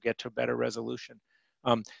issue as you get to better resolution.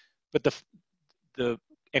 But the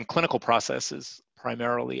clinical process is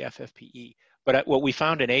primarily FFPE. But what we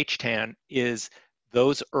found in HTAN is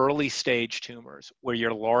those early stage tumors where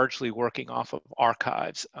you're largely working off of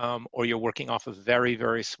archives or you're working off of very,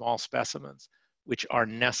 very small specimens, which are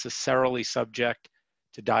necessarily subject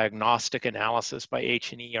to diagnostic analysis by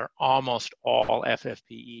H&E are almost all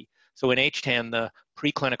FFPE. So in HTAN, the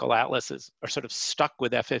preclinical atlases are sort of stuck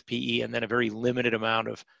with FFPE and then a very limited amount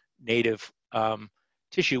of native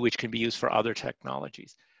tissue, which can be used for other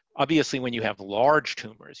technologies. Obviously, when you have large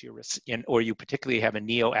tumors, or you particularly have a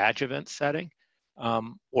neoadjuvant setting,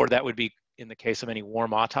 or that would be in the case of any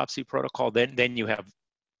warm autopsy protocol, then you have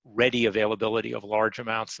ready availability of large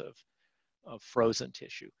amounts of frozen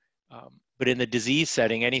tissue. But in the disease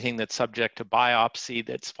setting, anything that's subject to biopsy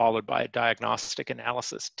that's followed by a diagnostic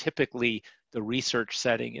analysis, typically the research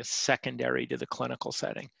setting is secondary to the clinical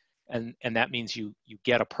setting. And that means you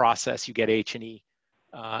get a process, you get H&E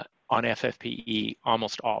on FFPE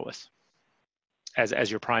almost always as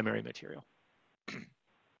your primary material.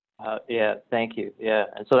 Yeah, thank you. Yeah,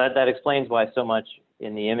 and so that explains why so much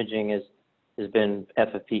in the imaging has been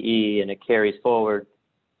FFPE, and it carries forward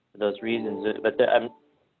for those reasons. But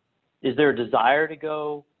is there a desire to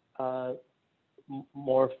go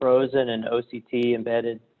more frozen and OCT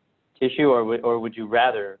embedded tissue, or would you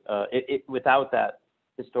rather, without that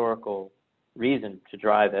historical reason to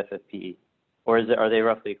drive FFPE, or are they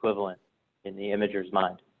roughly equivalent in the imager's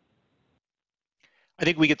mind? I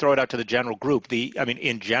think we could throw it out to the general group. I mean,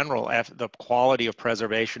 in general, the quality of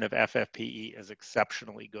preservation of FFPE is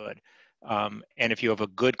exceptionally good. And if you have a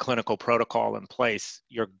good clinical protocol in place,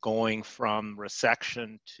 you're going from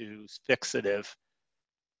resection to fixative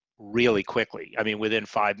really quickly. I mean, within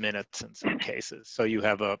 5 minutes in some cases. So you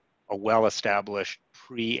have a well-established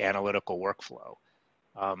pre-analytical workflow.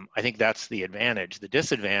 I think that's the advantage. The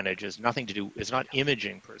disadvantage is it's not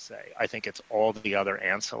imaging per se. I think it's all the other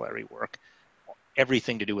ancillary work.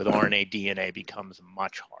 Everything to do with RNA, DNA becomes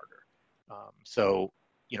much harder. So,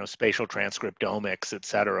 spatial transcriptomics, et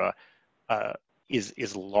cetera,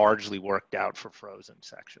 is largely worked out for frozen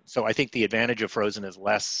sections. So I think the advantage of frozen is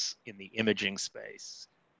less in the imaging space,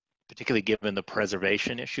 particularly given the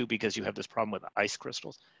preservation issue, because you have this problem with ice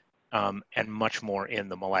crystals, and much more in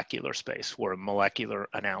the molecular space, where molecular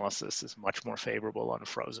analysis is much more favorable on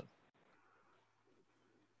frozen.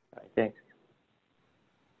 All right, thanks.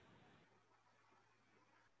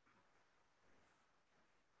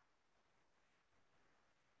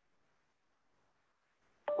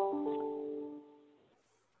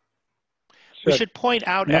 We should point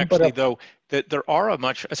out, actually, though, that there are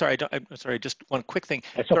just one quick thing.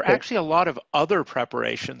 There are actually a lot of other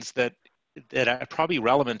preparations that are probably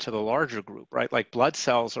relevant to the larger group, right? Like blood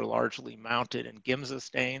cells are largely mounted in Giemsa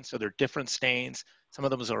stains, so they're different stains. Some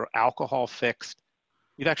of them are alcohol fixed.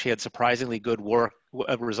 We've actually had surprisingly good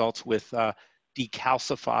results with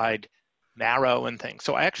decalcified marrow and things.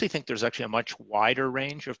 So I actually think there's actually a much wider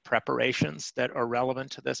range of preparations that are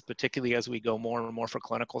relevant to this, particularly as we go more and more for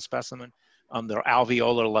clinical specimen. There are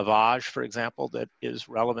alveolar lavage, for example, that is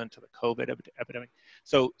relevant to the COVID epidemic.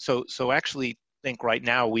 So actually think right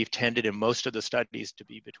now we've tended in most of the studies to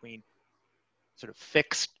be between sort of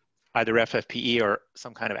fixed, either FFPE or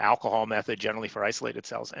some kind of alcohol method, generally for isolated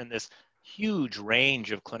cells, and this huge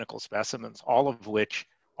range of clinical specimens, all of which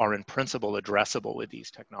are in principle addressable with these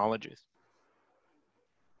technologies.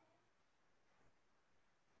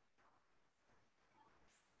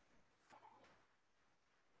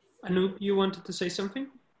 Anoop, you wanted to say something?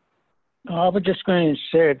 I was just going to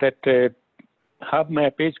say that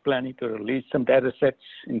HubMap is planning to release some data sets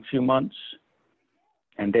in a few months,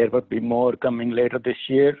 and there will be more coming later this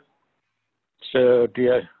year. So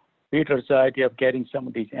Peter's idea of getting some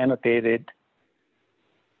of these annotated,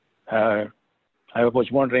 I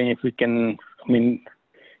was wondering if we can, I mean,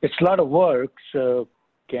 it's a lot of work, so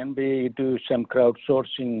can we do some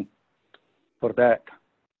crowdsourcing for that?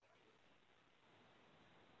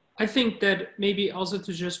 I think that maybe also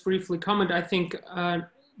to just briefly comment, I think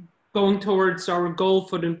going towards our goal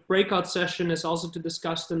for the breakout session is also to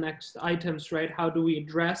discuss the next items, right? How do we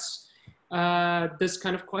address this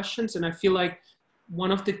kind of questions? And I feel like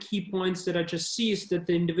one of the key points that I just see is that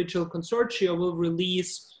the individual consortia will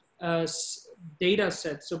release data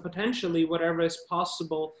sets. So potentially whatever is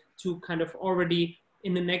possible to kind of already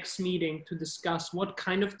in the next meeting to discuss what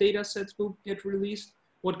kind of data sets will get released,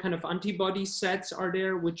 what kind of antibody sets are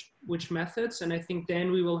there, which methods. And I think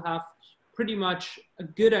then we will have pretty much a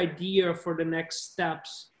good idea for the next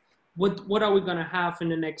steps. What are we gonna have in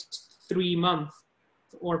the next 3 months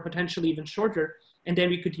or potentially even shorter? And then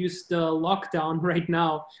we could use the lockdown right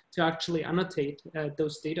now to actually annotate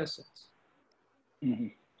those data sets. Mm-hmm.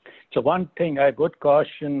 So one thing I would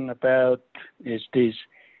caution about is these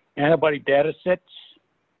antibody data sets.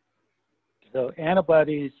 So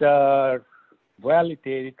antibodies are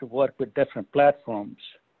validated to work with different platforms.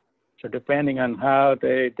 So depending on how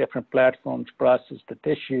the different platforms process the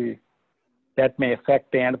tissue, that may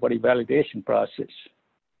affect the antibody validation process.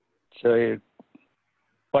 So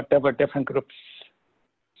whatever different groups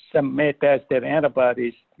some may test their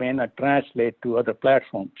antibodies may not translate to other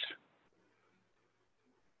platforms.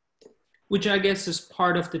 Which I guess is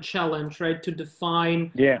part of the challenge, right? To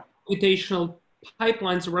define computational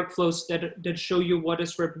pipelines or workflows that show you what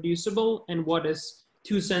is reproducible and what is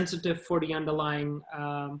too sensitive for the underlying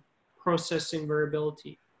processing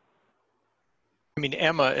variability. I mean,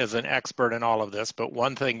 Emma is an expert in all of this, but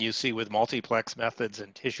one thing you see with multiplex methods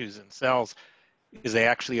in tissues and cells is they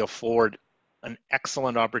actually afford an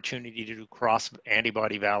excellent opportunity to do cross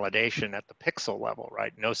antibody validation at the pixel level,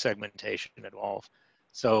 right? No segmentation at all.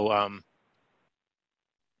 So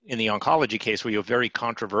in the oncology case where you have very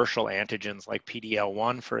controversial antigens like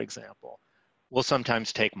PD-L1, for example, we'll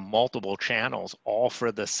sometimes take multiple channels all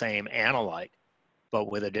for the same analyte,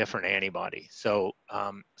 but with a different antibody. So,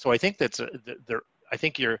 so I think that's I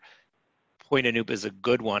think your point, Anoop, is a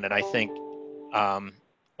good one, and I think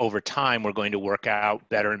over time we're going to work out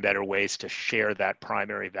better and better ways to share that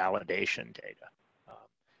primary validation data.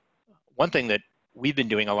 One thing that we've been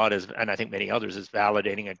doing a lot is, and I think many others, is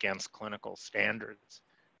validating against clinical standards,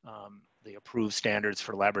 the approved standards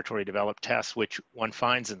for laboratory developed tests, which one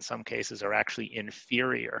finds in some cases are actually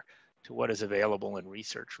inferior to what is available in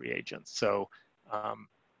research reagents. So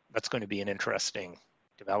that's going to be an interesting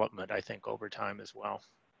development, I think, over time as well.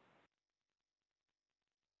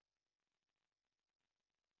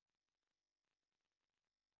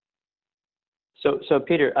 So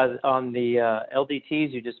Peter, on the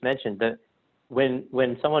LDTs you just mentioned, that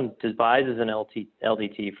when someone devises an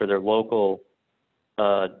LDT for their local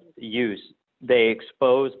use, they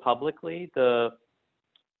expose publicly the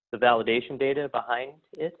validation data behind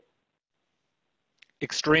it?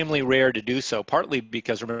 Extremely rare to do so, partly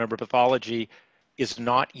because, remember, pathology is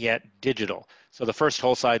not yet digital. So the first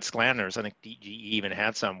whole side scanners, I think DGE even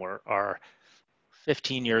had some, are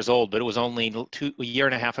 15 years old, but it was only a year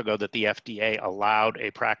and a half ago that the FDA allowed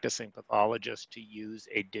a practicing pathologist to use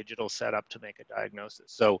a digital setup to make a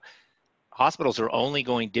diagnosis. So hospitals are only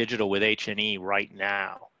going digital with H&E right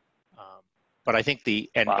now. But I think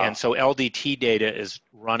and so LDT data is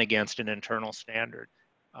run against an internal standard.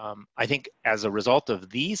 I think as a result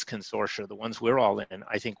of these consortia, the ones we're all in,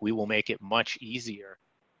 I think we will make it much easier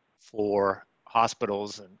for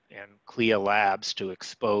hospitals and CLIA labs to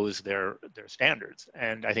expose their standards.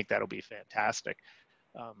 And I think that'll be fantastic,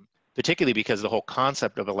 particularly because the whole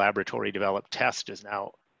concept of a laboratory developed test is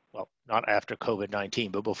now, well, not after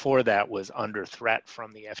COVID-19, but before that was under threat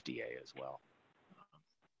from the FDA as well.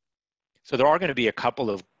 So there are going to be a couple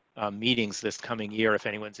of meetings this coming year, if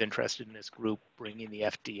anyone's interested in this group, bringing the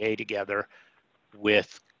FDA together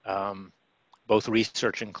with both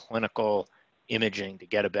research and clinical imaging to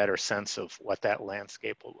get a better sense of what that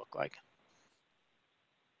landscape will look like.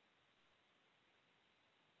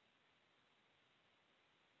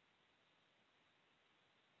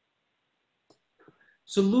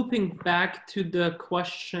 So looping back to the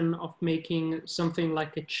question of making something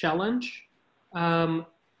like a challenge,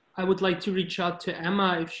 I would like to reach out to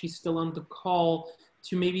Emma, if she's still on the call,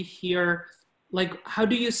 to maybe hear, like, how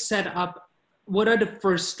do you set up, what are the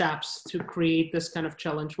first steps to create this kind of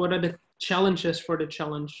challenge? What are the challenges for the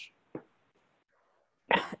challenge?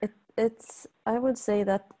 I would say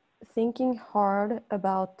that thinking hard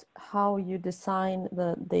about how you design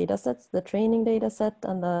the data sets, the training data set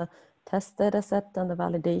and the test data set and the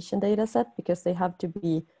validation data set, because they have to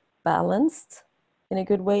be balanced in a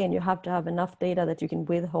good way, and you have to have enough data that you can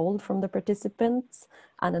withhold from the participants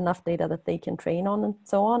and enough data that they can train on and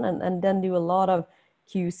so on, and then do a lot of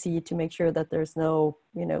QC to make sure that there's no,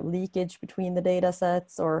 you know, leakage between the data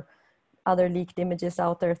sets or other leaked images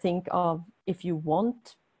out there. Think of if you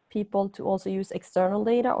want people to also use external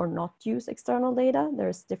data or not use external data.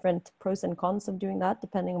 There's different pros and cons of doing that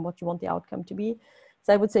depending on what you want the outcome to be.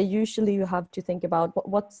 So I would say usually you have to think about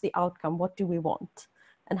what's the outcome, what do we want?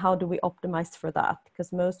 And how do we optimize for that?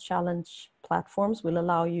 Because most challenge platforms will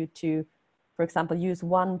allow you to, for example, use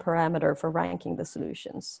one parameter for ranking the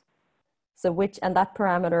solutions. So that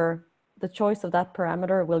parameter, the choice of that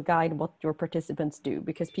parameter will guide what your participants do,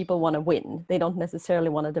 because people want to win. They don't necessarily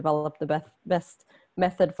want to develop the best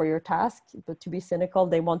method for your task, but to be cynical,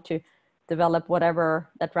 they want to develop whatever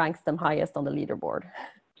that ranks them highest on the leaderboard.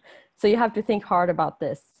 So you have to think hard about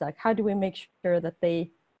this. Like, how do we make sure that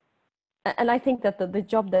they, and I think that the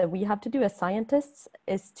job that we have to do as scientists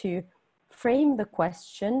is to frame the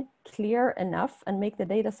question clear enough and make the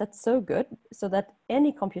data set so good so that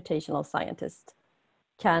any computational scientist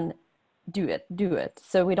can do it.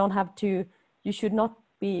 So we don't have to, you should not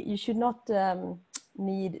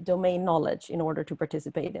need domain knowledge in order to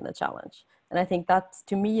participate in a challenge. And I think that's,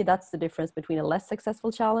 to me, that's the difference between a less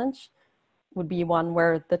successful challenge would be one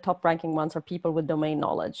where the top ranking ones are people with domain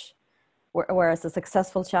knowledge. Whereas a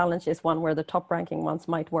successful challenge is one where the top ranking ones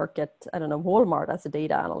might work at, I don't know, Walmart as a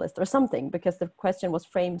data analyst or something, because the question was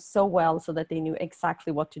framed so well so that they knew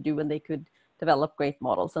exactly what to do and they could develop great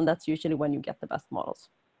models. And that's usually when you get the best models.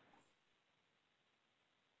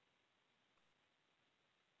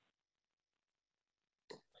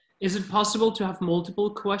 Is it possible to have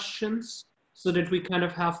multiple questions so that we kind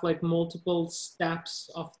of have like multiple steps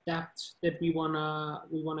of depth that we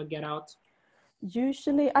wanna get out?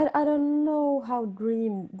 Usually, I don't know how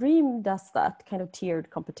Dream does that kind of tiered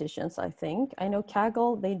competitions, I think. I know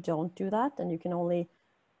Kaggle, they don't do that, and you can only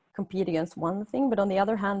compete against one thing. But on the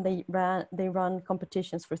other hand, they run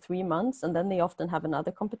competitions for 3 months, and then they often have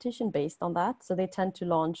another competition based on that. So they tend to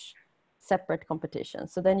launch separate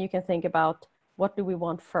competitions. So then you can think about what do we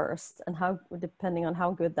want first, and how, depending on how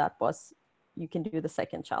good that was, you can do the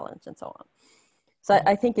second challenge and so on. So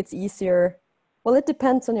I think it's easier. Well, it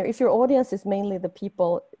depends on if your audience is mainly the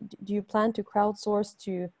people, do you plan to crowdsource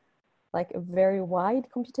to like a very wide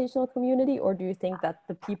computational community, or do you think that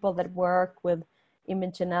the people that work with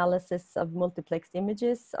image analysis of multiplexed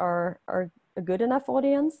images are a good enough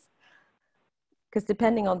audience? Because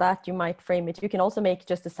depending on that, you might frame it. You can also make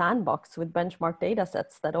just a sandbox with benchmark data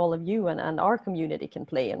sets that all of you and our community can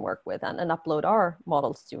play and work with and upload our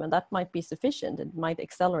models to, and that might be sufficient. It might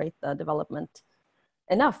accelerate the development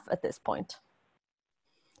enough at this point.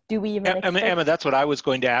 Do we even expect... Emma, that's what I was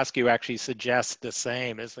going to ask you. Actually, suggest the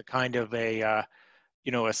same as the kind of a a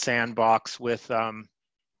sandbox with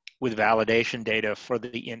validation data for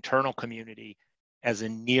the internal community as a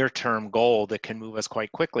near-term goal that can move us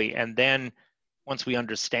quite quickly. And then once we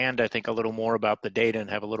understand, I think, a little more about the data and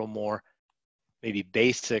have a little more maybe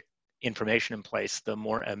basic information in place, the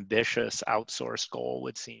more ambitious outsourced goal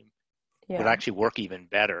would would actually work even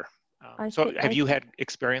better. So have you had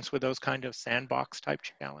experience with those kind of sandbox type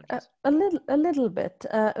challenges? A little bit.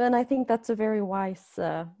 And I think that's a very wise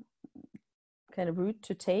kind of route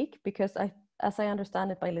to take, because as I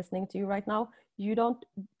understand it by listening to you right now, you don't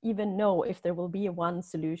even know if there will be one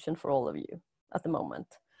solution for all of you at the moment.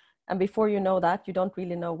 And before you know that, you don't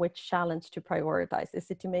really know which challenge to prioritize. Is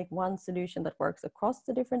it to make one solution that works across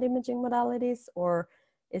the different imaging modalities, or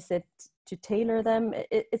is it to tailor them?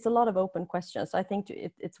 It's a lot of open questions. So I think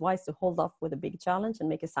it's wise to hold off with a big challenge and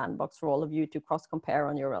make a sandbox for all of you to cross-compare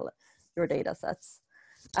on your data sets.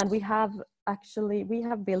 And we have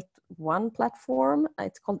built one platform.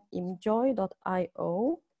 It's called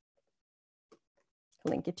imjoy.io.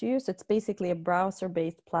 Link it to you. So it's basically a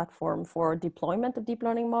browser-based platform for deployment of deep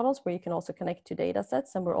learning models, where you can also connect to data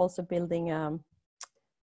sets. And we're also building a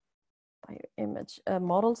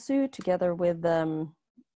model suite together with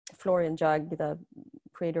Florian Jug, the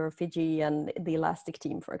creator of Fiji, and the Elastic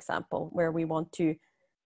team, for example, where we want to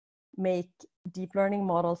make deep learning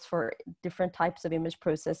models for different types of image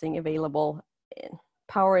processing available,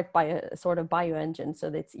 power it by a sort of bioengine so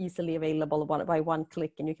that it's easily available by one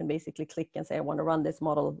click. And you can basically click and say, I want to run this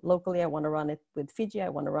model locally, I want to run it with Fiji, I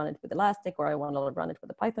want to run it with Elastic, or I want to run it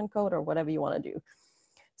with a Python code, or whatever you want to do.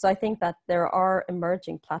 So I think that there are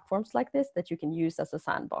emerging platforms like this that you can use as a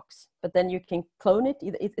sandbox, but then you can clone it.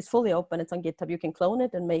 It's fully open, it's on GitHub. You can clone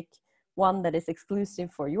it and make one that is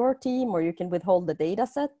exclusive for your team, or you can withhold the data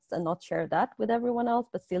sets and not share that with everyone else,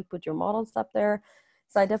 but still put your models up there.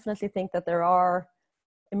 So I definitely think that there are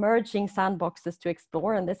emerging sandboxes to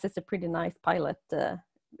explore, and this is a pretty nice pilot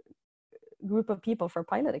group of people for a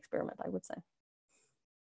pilot experiment, I would say.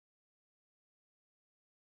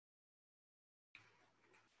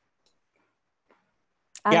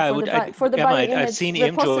 And yeah, for the Emma, bioimage I've seen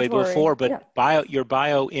ImJoy before, but yeah. your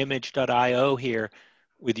bioimage.io here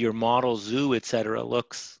with your model zoo, etc.,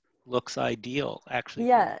 looks ideal, actually.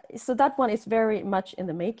 Yeah, so that one is very much in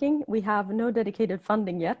the making. We have no dedicated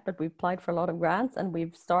funding yet, but we've applied for a lot of grants, and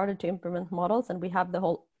we've started to implement models, and we have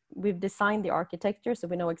we've designed the architecture, so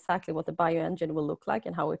we know exactly what the bioengine will look like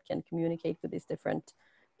and how it can communicate with these different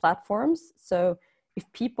platforms. So if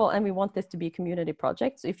people, and we want this to be a community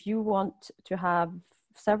project, so if you want to have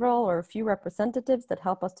several or a few representatives that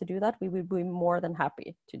help us to do that, we will be more than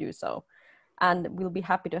happy to do so. And we'll be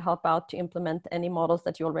happy to help out to implement any models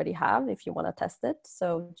that you already have if you want to test it.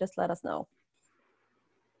 So just let us know.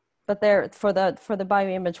 But there, for the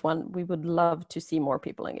bioimage one, we would love to see more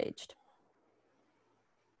people engaged.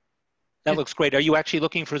 That looks great. Are you actually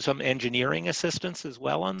looking for some engineering assistance as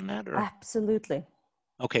well on that? Or? Absolutely.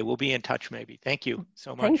 Okay, we'll be in touch maybe. Thank you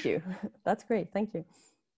so much. Thank you. That's great. Thank you.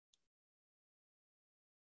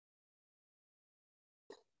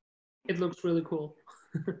 It looks really cool.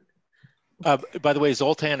 By the way,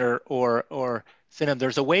 Zoltan or Sinem,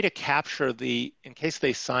 there's a way to capture the, in case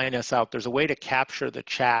they sign us out, there's a way to capture the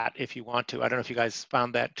chat if you want to. I don't know if you guys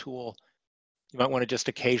found that tool. You might want to just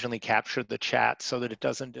occasionally capture the chat so that it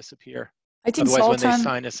doesn't disappear. I think Otherwise, Zoltan, when they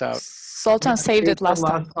sign us out. Zoltan saved it last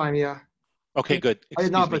time. Yeah. Okay, good. I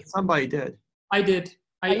did not, but somebody did. I did.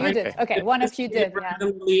 You did. Okay, one of you did. Yeah.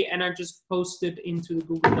 Randomly, and I just posted into the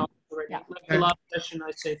Google Docs already. Yeah. Like the last session,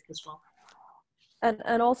 I saved as well.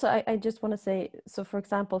 And also, I just want to say, so for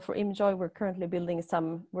example, for ImJoy, we're currently building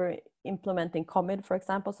we're implementing COMID, for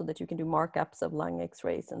example, so that you can do markups of lung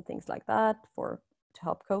x-rays and things like that to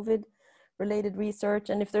help COVID-related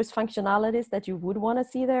research. And if there's functionalities that you would want to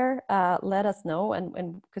see there, let us know.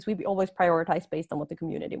 And because we always prioritize based on what the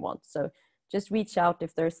community wants. So just reach out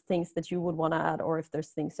if there's things that you would want to add, or if there's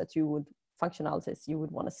things that functionalities you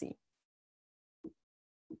would want to see.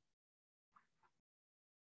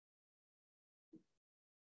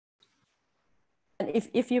 And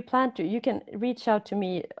if you plan to, you can reach out to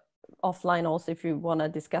me offline also if you want to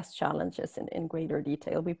discuss challenges in greater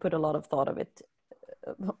detail. We put a lot of thought of it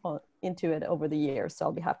into it over the years, so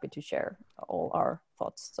I'll be happy to share all our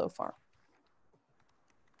thoughts so far.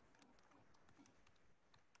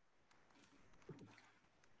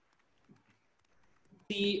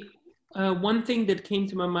 The one thing that came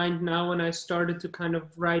to my mind now when I started to kind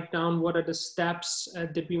of write down what are the steps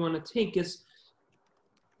that we want to take is,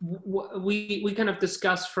 we kind of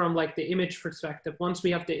discussed from like the image perspective. Once we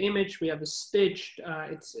have the image, we have it stitched,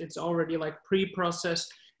 it's already like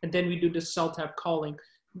pre-processed, and then we do the cell type calling.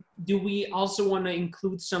 Do we also want to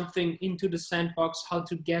include something into the sandbox, how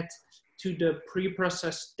to get to the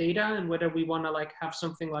pre-processed data, and whether we want to like have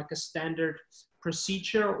something like a standard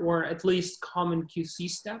procedure or at least common QC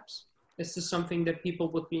steps? Is this something that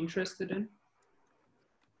people would be interested in?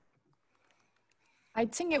 I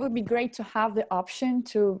think it would be great to have the option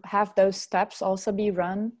to have those steps also be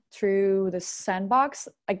run through the sandbox.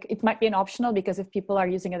 Like, it might be an optional, because if people are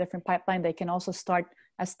using a different pipeline, they can also start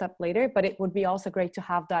a step later, but it would be also great to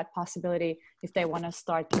have that possibility if they want to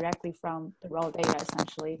start directly from the raw data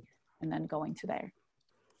essentially, and then going to there.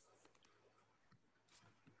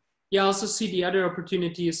 Yeah, I also see the other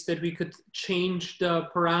opportunity is that we could change the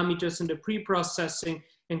parameters in the pre-processing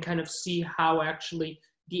and kind of see how actually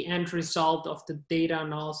the end result of the data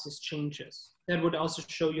analysis changes. That would also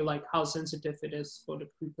show you like how sensitive it is for the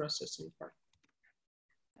pre-processing part.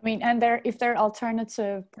 I mean, and if there are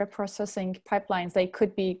alternative pre-processing pipelines, they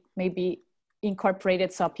could be maybe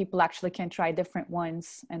incorporated so people actually can try different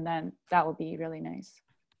ones, and then that would be really nice.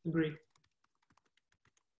 Agreed.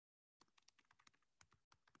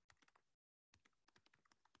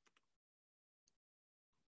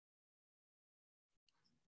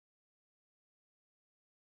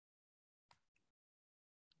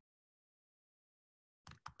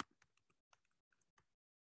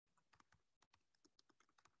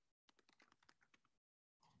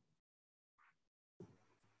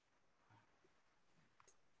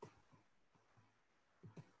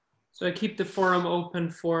 So I keep the forum open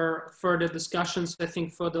for further discussions. I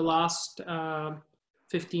think for the last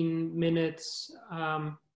 15 minutes,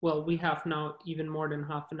 well, we have now even more than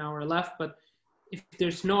half an hour left, but if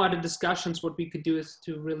there's no other discussions, what we could do is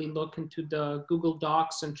to really look into the Google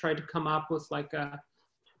Docs and try to come up with like a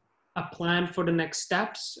plan for the next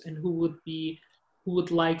steps, and who would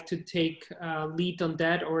like to take lead on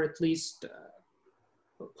that, or at least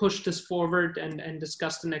push this forward and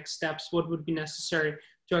discuss the next steps. What would be necessary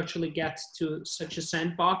to actually get to such a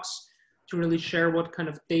sandbox, to really share what kind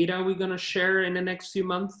of data we're going to share in the next few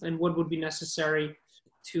months, and what would be necessary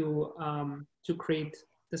to create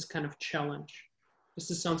this kind of challenge. Does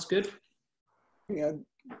this sound good? Yeah.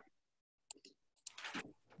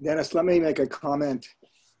 Dennis, let me make a comment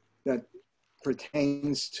that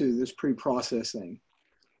pertains to this pre-processing.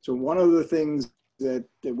 So one of the things that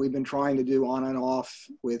we've been trying to do on and off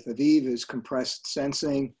with Aviv is compressed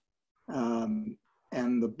sensing.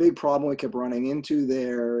 And the big problem we kept running into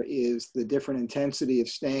there is the different intensity of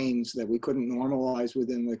stains that we couldn't normalize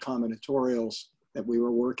within the combinatorials that we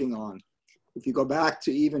were working on. If you go back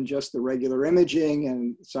to even just the regular imaging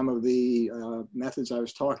and some of the methods I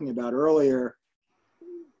was talking about earlier,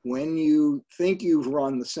 when you think you've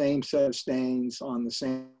run the same set of stains on the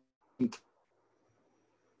same,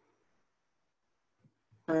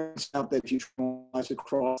 turns out that if you normalize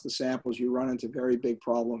across the samples, you run into very big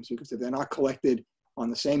problems, because if they're not collected on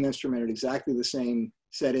the same instrument at exactly the same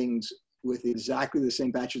settings with exactly the same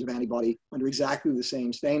batches of antibody under exactly the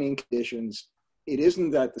same staining conditions, it isn't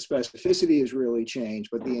that the specificity has really changed,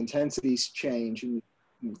 but the intensities change, and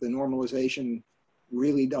the normalization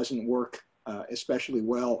really doesn't work especially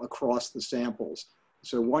well across the samples.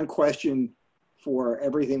 So one question for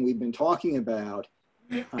everything we've been talking about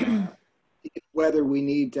is whether we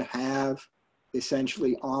need to have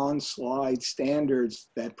essentially on-slide standards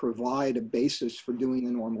that provide a basis for doing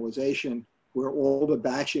the normalization where all the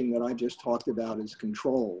batching that I just talked about is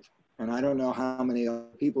controlled. And I don't know how many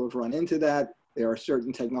people have run into that. There are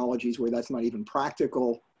certain technologies where that's not even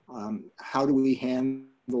practical. How do we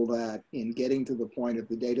handle that in getting to the point of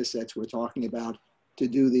the data sets we're talking about to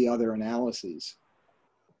do the other analyses?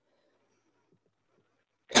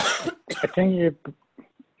 I think you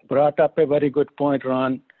brought up a very good point,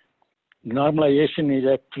 Ron. Normalization is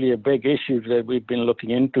actually a big issue that we've been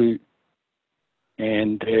looking into.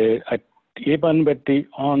 And even with the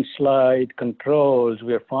on-slide controls,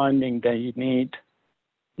 we're finding that you need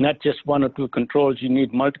not just one or two controls, you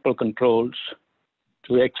need multiple controls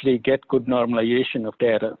to actually get good normalization of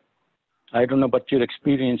data. I don't know what your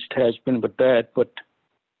experience has been with that, but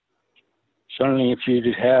certainly if you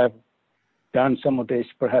have done some of this,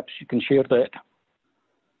 perhaps you can share that.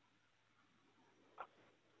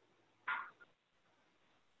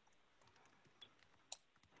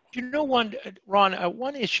 You know, Ron,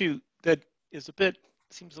 one issue that is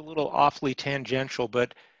seems a little awfully tangential,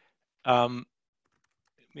 but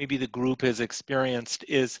maybe the group has experienced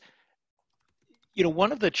is, you know,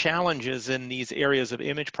 one of the challenges in these areas of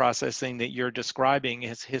image processing that you're describing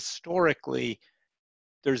is historically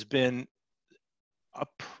there's been a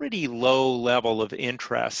pretty low level of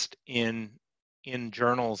interest in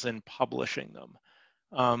journals and publishing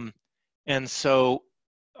them. And so,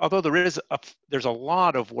 although there's a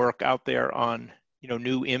lot of work out there on, you know,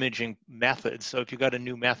 new imaging methods. So if you've got a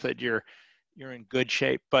new method, you're in good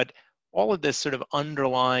shape. But all of this sort of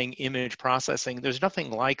underlying image processing, there's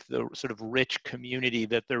nothing like the sort of rich community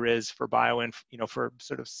that there is for for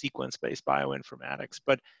sort of sequence-based bioinformatics.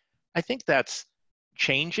 But I think that's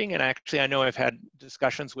changing. And actually, I know I've had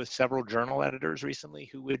discussions with several journal editors recently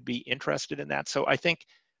who would be interested in that. So I think,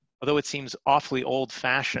 although it seems awfully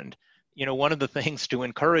old-fashioned, you know, one of the things to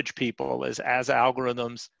encourage people is as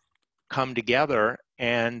algorithms come together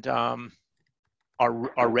and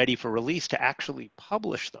are ready for release, to actually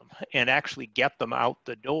publish them and actually get them out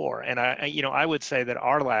the door. And I would say that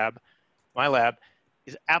our lab, my lab,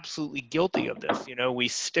 is absolutely guilty of this. You know, we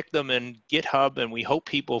stick them in GitHub and we hope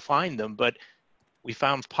people find them, but we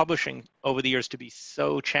found publishing over the years to be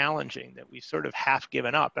so challenging that we've sort of half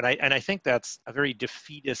given up. And I think that's a very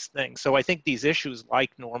defeatist thing. So I think these issues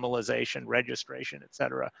like normalization, registration, et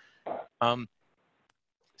cetera,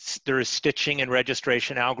 there is stitching and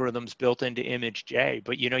registration algorithms built into ImageJ,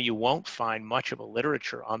 but you know, you won't find much of a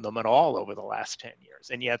literature on them at all over the last 10 years.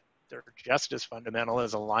 And yet they're just as fundamental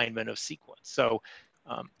as alignment of sequence. So,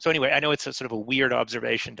 so anyway, I know it's a sort of a weird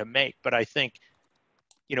observation to make, but I think,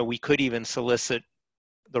 you know, we could even solicit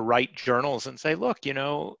the right journals and say, look, you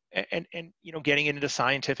know, and you know, getting into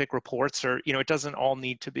scientific reports, or, you know, it doesn't all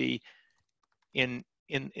need to be in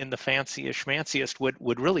the fanciest schmanciest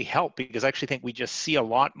would really help, because I actually think we just see a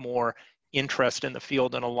lot more interest in the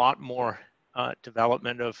field and a lot more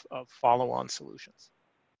development of follow-on solutions.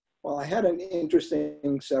 Well, I had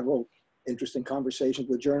several interesting conversations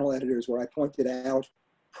with journal editors where I pointed out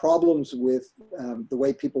problems with the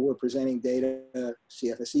way people were presenting data,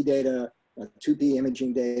 CFSE data, 2D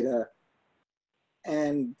imaging data.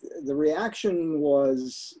 And the reaction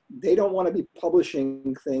was, they don't want to be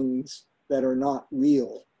publishing things that are not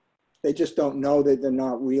real. They just don't know that they're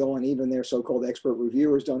not real, and even their so-called expert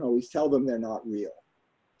reviewers don't always tell them they're not real.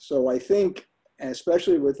 So I think,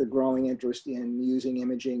 especially with the growing interest in using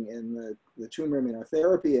imaging in the tumor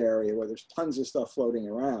immunotherapy area, where there's tons of stuff floating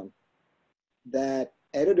around, that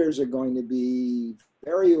editors are going to be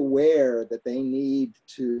very aware that they need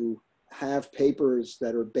to have papers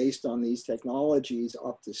that are based on these technologies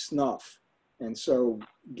up to snuff. And so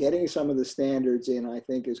getting some of the standards in, I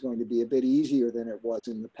think, is going to be a bit easier than it was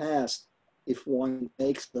in the past if one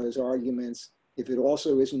makes those arguments, if it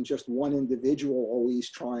also isn't just one individual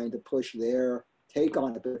always trying to push their take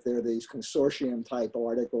on it, but if there are these consortium type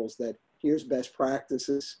articles that here's best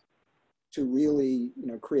practices to really, you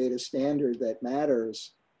know, create a standard that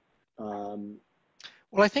matters.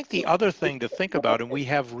 Well, I think the other thing to think about, and we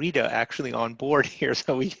have Rita actually on board here,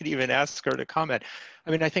 so we could even ask her to comment.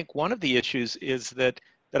 I mean, I think one of the issues is that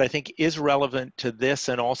I think is relevant to this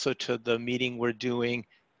and also to the meeting we're doing.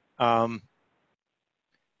 Just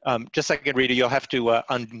a second, Rita, you'll have to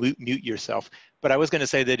unmute yourself. But I was going to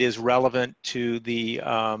say that is relevant to the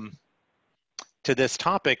to this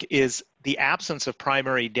topic is the absence of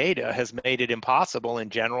primary data has made it impossible in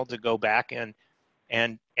general to go back and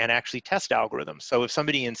actually test algorithms. So if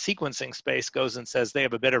somebody in sequencing space goes and says they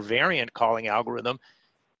have a better variant calling algorithm,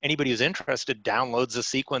 anybody who's interested downloads the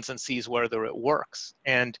sequence and sees whether it works.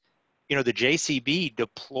 And the JCB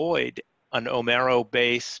deployed an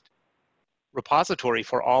Omero-based repository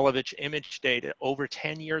for all of its image data over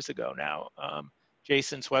 10 years ago now.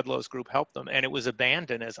 Jason Swedlow's group helped them, and it was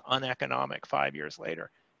abandoned as uneconomic 5 years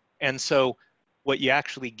later. And so what you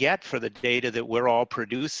actually get for the data that we're all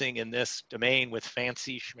producing in this domain with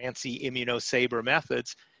fancy schmancy immunosaber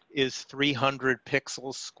methods is 300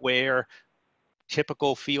 pixels square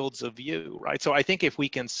typical fields of view, right? So I think if we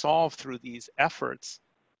can solve through these efforts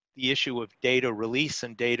the issue of data release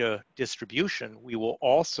and data distribution, we will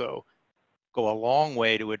also go a long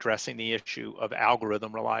way to addressing the issue of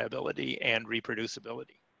algorithm reliability and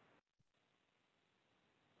reproducibility.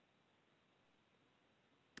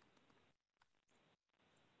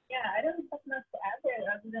 Yeah, I don't have much to add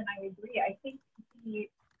there other than I agree. I think the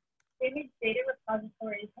image data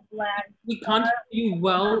repositories have lagged. We can't hear you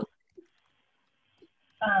well.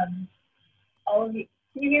 All of you,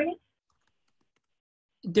 can you hear me?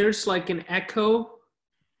 There's like an echo.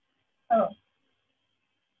 Oh.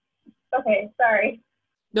 Okay, sorry.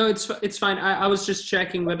 No, it's fine. I was just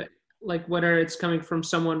checking whether it's coming from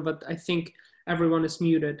someone, but I think everyone is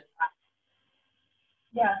muted.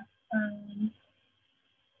 Yeah. I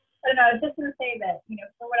don't know. I was just going to say that,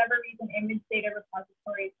 for whatever reason, image data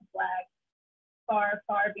repositories have lagged far,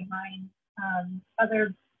 far behind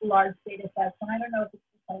other large data sets. And I don't know if it's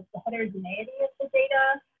because the heterogeneity of the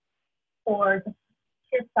data or the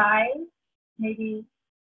sheer size. Maybe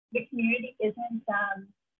the community isn't,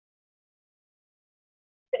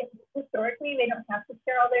 historically, they don't have to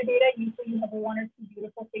share all their data. Usually you have one or two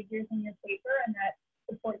beautiful figures in your paper, and that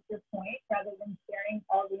supports your point rather than sharing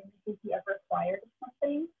all the images you ever acquired of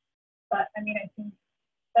something. But I mean, I think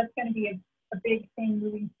that's going to be a big thing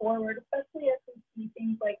moving forward, especially as we see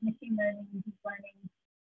things like machine learning and deep learning.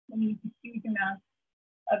 We need huge amounts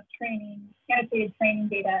of training, quantitative training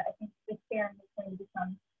data. I think this sharing is going to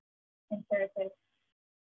become imperative.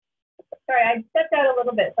 Sorry, I stepped out a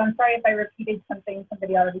little bit, so I'm sorry if I repeated something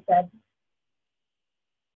somebody already said.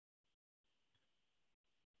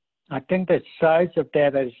 I think the size of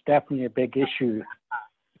data is definitely a big issue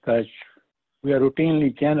because we are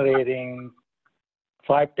routinely generating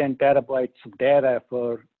 5-10 terabytes of data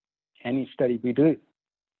for any study we do.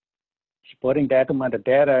 Supporting that amount of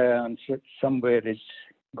data on somewhere is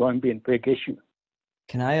going to be a big issue.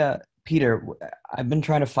 Can I, Peter, I've been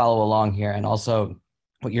trying to follow along here, and also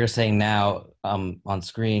what you're saying now on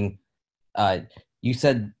screen, you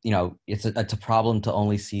said, it's a problem to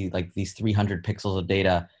only see like these 300 pixels of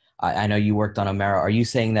data. I know you worked on Omero. Are you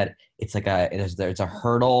saying that it's like there's a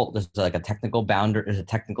hurdle, there's like a technical boundary, there's a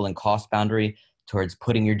technical and cost boundary towards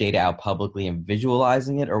putting your data out publicly and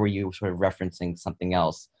visualizing it, or were you sort of referencing something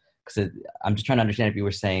else? Because I'm just trying to understand if you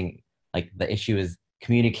were saying like the issue is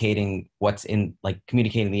communicating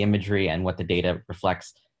communicating the imagery and what the data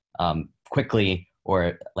reflects quickly,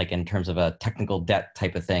 or like in terms of a technical debt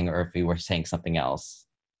type of thing, or if you were saying something else.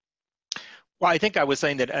 Well, I think I was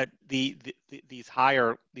saying that these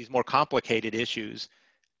more complicated issues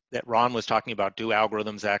that Ron was talking about, do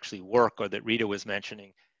algorithms actually work, or that Rita was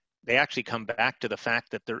mentioning, they actually come back to the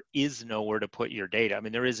fact that there is nowhere to put your data. I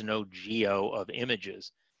mean, there is no geo of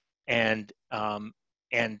images, and the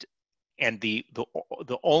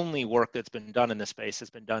only work that's been done in this space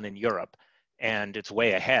has been done in Europe, and it's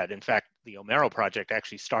way ahead. In fact, the Omero project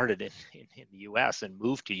actually started in the US and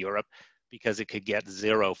moved to Europe because it could get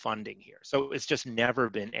zero funding here. So it's just never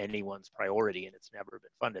been anyone's priority, and it's never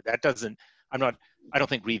been funded. That doesn't, I don't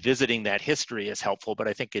think revisiting that history is helpful, but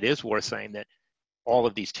I think it is worth saying that all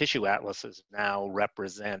of these tissue atlases now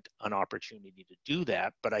represent an opportunity to do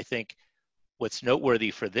that. But I think what's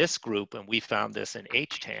noteworthy for this group, and we found this in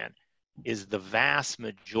HTAN, is the vast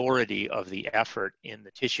majority of the effort in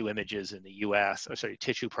the tissue images in the US,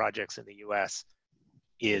 tissue projects in the US,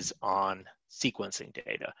 is on sequencing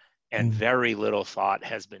data. And very little thought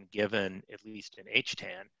has been given, at least in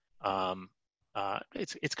HTAN.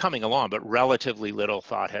 It's coming along, but relatively little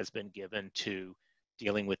thought has been given to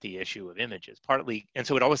dealing with the issue of images. Partly, and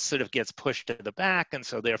so it always sort of gets pushed to the back, and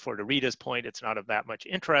so therefore, to Rita's point, it's not of that much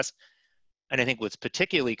interest. And I think what's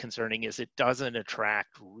particularly concerning is it doesn't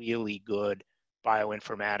attract really good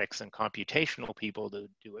bioinformatics and computational people to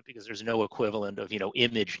do it, because there's no equivalent of,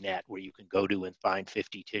 ImageNet where you can go to and find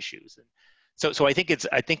 50 tissues. And so I think it's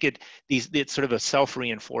sort of a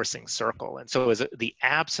self-reinforcing circle. And so as the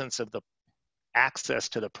absence of the access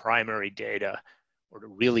to the primary data or to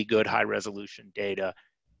really good high-resolution data,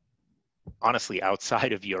 honestly,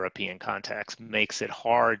 outside of European context, makes it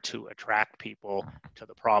hard to attract people to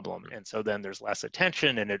the problem. And so then there's less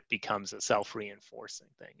attention, and it becomes a self-reinforcing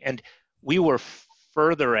thing. And we were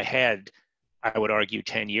further ahead, I would argue,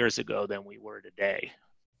 10 years ago than we were today.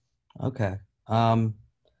 Okay.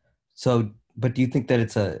 So, but do you think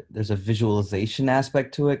that there's a visualization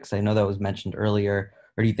aspect to it? Because I know that was mentioned earlier.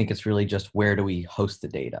 Or do you think it's really just where do we host the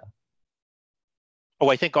data? Oh,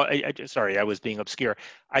 I think, sorry, I was being obscure.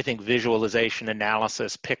 I think visualization,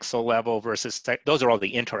 analysis, pixel level versus, those are all the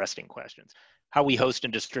interesting questions. How we host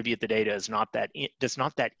and distribute the data is not that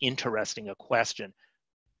interesting a question.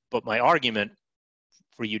 But my argument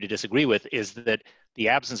for you to disagree with is that the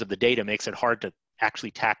absence of the data makes it hard to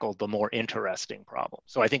actually tackle the more interesting problem.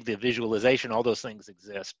 So I think the visualization, all those things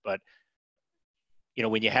exist, but you know,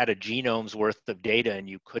 when you had a genome's worth of data and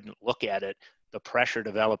you couldn't look at it, the pressure to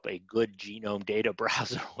develop a good genome data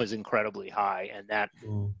browser was incredibly high. And that,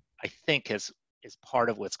 I think, is part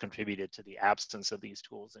of what's contributed to the absence of these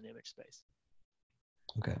tools in image space.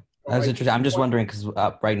 Okay. That was interesting. I'm just wondering, because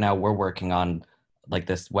right now we're working on like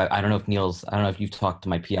this web. I don't know if you've talked to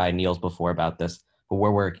my PI Niels before about this, but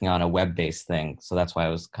we're working on a web-based thing. So that's why I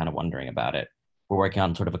was kind of wondering about it. We're working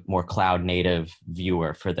on sort of a more cloud native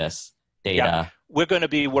viewer for this data. Yeah, we're going to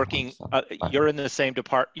be working, you're in the same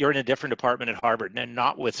you're in a different department at Harvard, and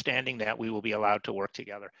notwithstanding that, we will be allowed to work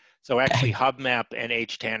together. So actually HubMap and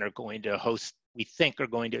HTAN are going to host, we think are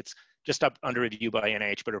going to, it's just up under review by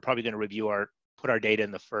NIH, but are probably going to put our data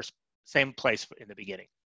in the same place in the beginning.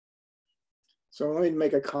 So let me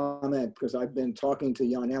make a comment, because I've been talking to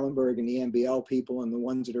Jan Ellenberg and the MBL people and the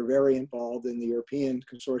ones that are very involved in the European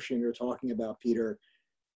consortium you're talking about, Peter.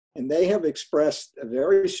 And they have expressed a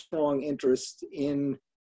very strong interest in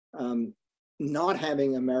not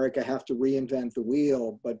having America have to reinvent the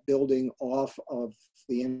wheel, but building off of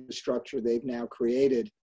the infrastructure they've now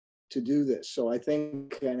created to do this. So I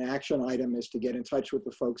think an action item is to get in touch with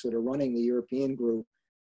the folks that are running the European group,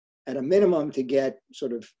 at a minimum, to get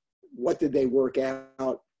sort of what did they work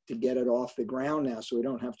out to get it off the ground now, so we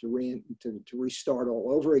don't have to restart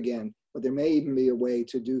all over again. But there may even be a way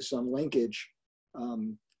to do some linkage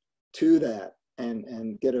to that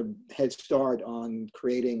and get a head start on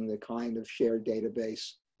creating the kind of shared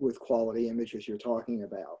database with quality images you're talking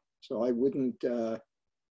about. So I wouldn't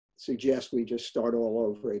suggest we just start all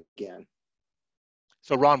over again.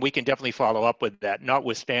 So Ron, we can definitely follow up with that,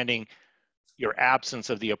 notwithstanding your absence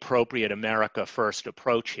of the appropriate America First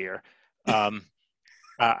approach here.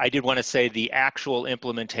 I did want to say the actual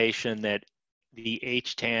implementation that the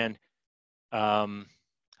HTAN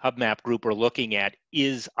HubMap group are looking at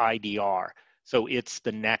is IDR. So it's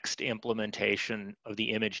the next implementation of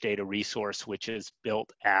the image data resource, which is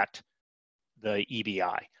built at the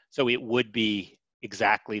EBI. So it would be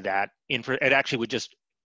exactly that. It actually would just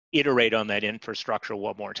iterate on that infrastructure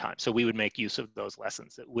one more time. So we would make use of those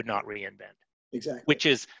lessons. It would not reinvent. Exactly. Which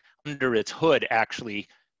is under its hood actually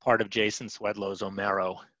part of Jason Swedlow's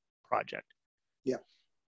Omero project. Yeah.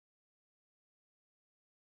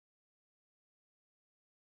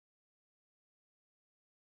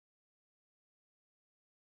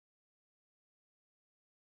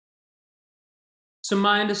 So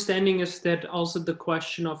my understanding is that also the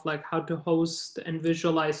question of like how to host and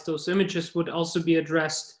visualize those images would also be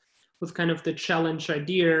addressed with kind of the challenge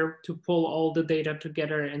idea to pull all the data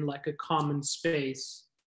together in like a common space.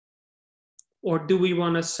 Or do we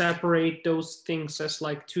want to separate those things as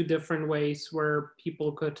like two different ways where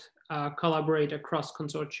people could collaborate across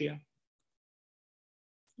consortia?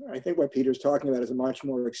 I think what Peter's talking about is a much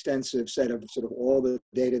more extensive set of sort of all the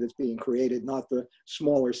data that's being created, not the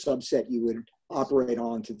smaller subset you would operate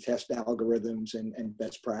on to test algorithms and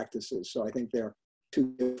best practices. So I think they're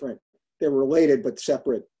two different, they're related but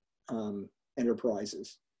separate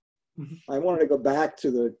enterprises. Mm-hmm. I wanted to go back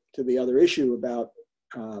to the other issue about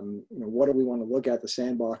what do we want to look at, the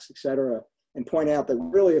sandbox, et cetera, and point out that we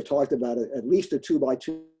really have talked about at least a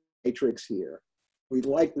 2x2 matrix here. We'd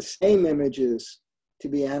like the same images to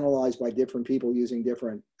be analyzed by different people using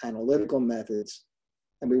different analytical methods.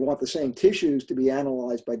 And we want the same tissues to be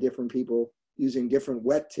analyzed by different people using different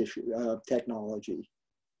wet tissue technology,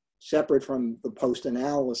 separate from the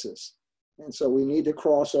post-analysis. And so we need to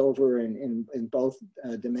cross over in both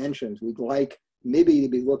dimensions. We'd like MIBI to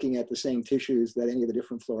be looking at the same tissues that any of the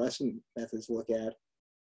different fluorescent methods look at.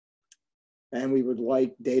 And we would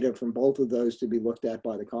like data from both of those to be looked at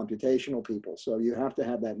by the computational people. So you have to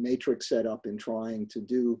have that matrix set up in trying to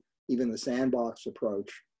do even the sandbox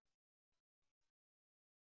approach.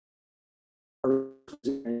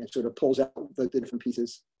 It sort of pulls out the different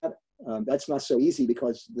pieces. That's not so easy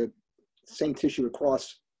because the same tissue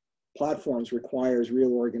across platforms requires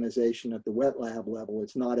real organization at the wet lab level.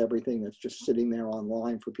 It's not everything that's just sitting there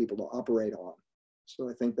online for people to operate on. So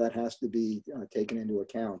I think that has to be taken into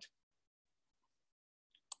account.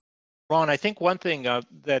 Ron, I think one thing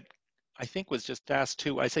that I think was just asked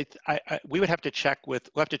too, we would have to check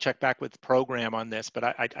back with the program on this, but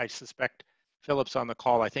I suspect Philip's on the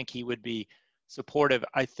call. I think he would be supportive.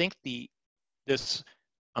 I think this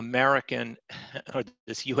American or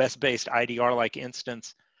this US-based IDR-like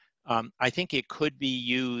instance, I think it could be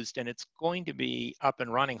used, and it's going to be up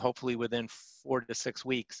and running hopefully within 4 to 6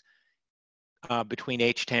 weeks between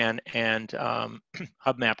HTAN and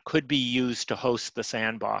HubMap, could be used to host the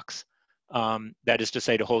sandbox. That is to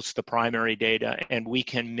say, to host the primary data, and we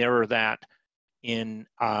can mirror that in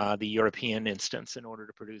the European instance in order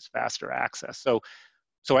to produce faster access. So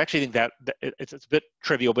I actually think that it's a bit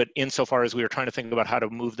trivial, but insofar as we were trying to think about how to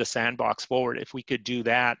move the sandbox forward, if we could do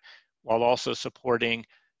that while also supporting,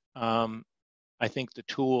 I think, the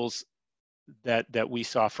tools that we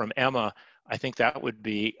saw from Emma, I think that would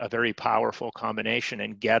be a very powerful combination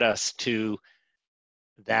and get us to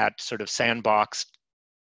that sort of sandbox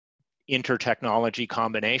inter-technology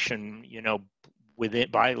combination, you know,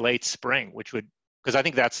 by late spring, which would, because I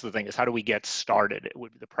think that's the thing, is how do we get started? It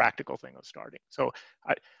would be the practical thing of starting. So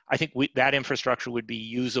I think that infrastructure would be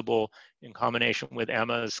usable in combination with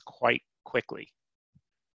Emma's quite quickly,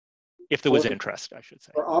 if there was interest, I should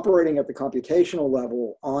say. For operating at the computational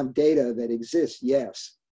level on data that exists,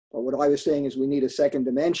 yes. But what I was saying is we need a second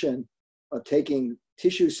dimension of taking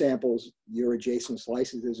tissue samples, your adjacent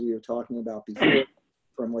slices, as we were talking about before,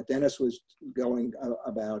 from what Denis was going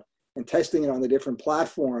about, and testing it on the different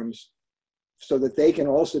platforms so that they can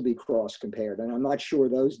also be cross-compared. And I'm not sure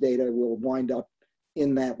those data will wind up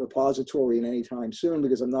in that repository in any time soon,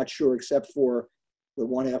 because I'm not sure, except for the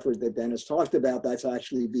one effort that Denis talked about, that's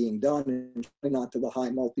actually being done, and not to the high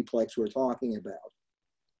multiplex we're talking about.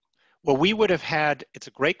 Well, we would have had, it's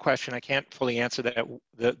a great question, I can't fully answer that.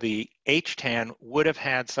 The HTAN would have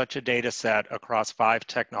had such a data set across 5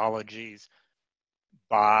 technologies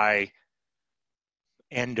by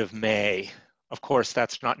end of May. Of course,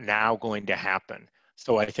 that's not now going to happen.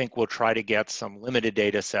 So I think we'll try to get some limited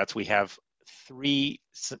data sets. We have 3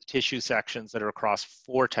 tissue sections that are across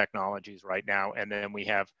 4 technologies right now, and then we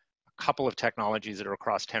have a couple of technologies that are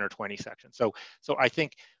across 10 or 20 sections. So I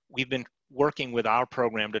think we've been working with our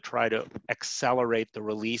program to try to accelerate the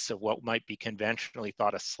release of what might be conventionally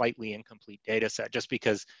thought a slightly incomplete data set, just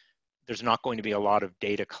because there's not going to be a lot of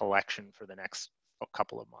data collection for the next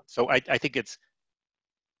couple of months. So I think it's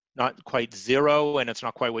not quite 0, and it's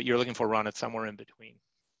not quite what you're looking for, Ron. It's somewhere in between.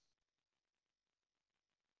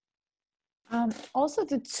 Also,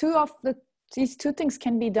 these two things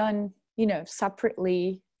can be done, you know,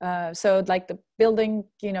 separately. So like the building,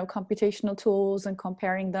 you know, computational tools and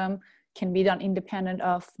comparing them can be done independent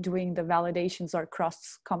of doing the validations or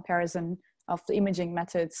cross comparison of the imaging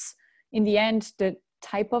methods. In the end, the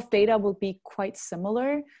type of data will be quite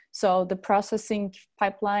similar. So the processing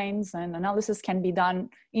pipelines and analysis can be done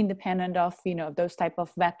independent of, you know, those type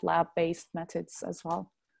of wet lab based methods as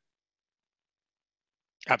well.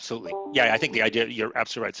 Absolutely. Yeah, I think the idea, you're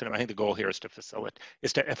absolutely right, Sinem. I think the goal here is to facilitate,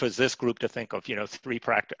 for this group to think of, you know, 3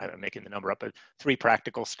 practical, I'm making the number up, but 3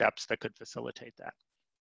 practical steps that could facilitate that.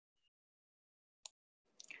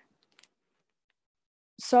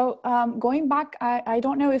 So going back, I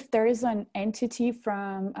don't know if there is an entity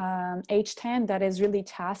from HTAN that is really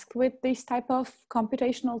tasked with this type of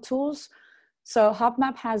computational tools. So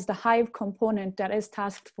HubMap has the Hive component that is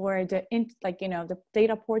tasked for the the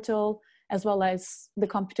data portal, as well as the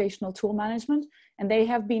computational tool management. And they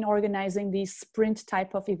have been organizing these sprint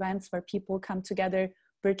type of events where people come together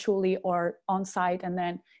virtually or on site and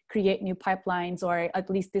then create new pipelines, or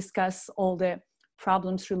at least discuss all the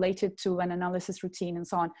problems related to an analysis routine and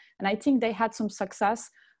so on. And I think they had some success.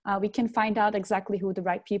 We can find out exactly who the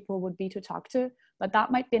right people would be to talk to, but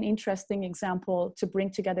that might be an interesting example to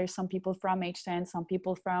bring together some people from HTAN, some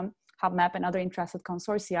people from HubMap and other interested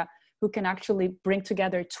consortia who can actually bring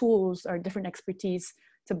together tools or different expertise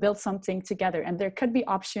to build something together. And there could be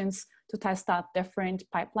options to test out different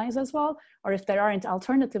pipelines as well, or if there aren't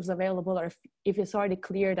alternatives available, or if it's already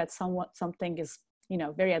clear that something is, you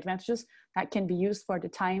know, very advantageous, that can be used for the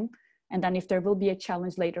time. And then if there will be a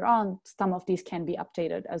challenge later on, some of these can be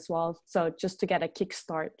updated as well. So just to get a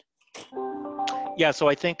kickstart. Yeah, so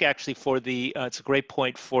I think actually for the, it's a great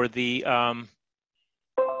point for the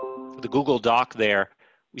Google Doc there.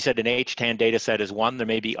 We said an HTAN data set is one, there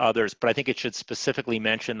may be others, but I think it should specifically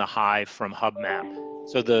mention the Hive from HubMap.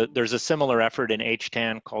 So there's a similar effort in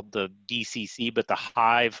HTAN called the DCC, but the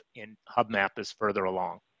Hive in HubMap is further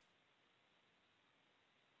along.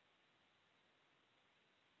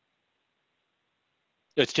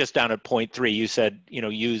 It's just down at point 3. You said, you know,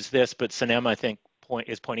 use this, but Sinem, I think,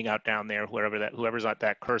 is pointing out down there, whoever's at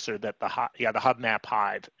that cursor, that the HubMap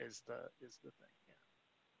Hive is the thing.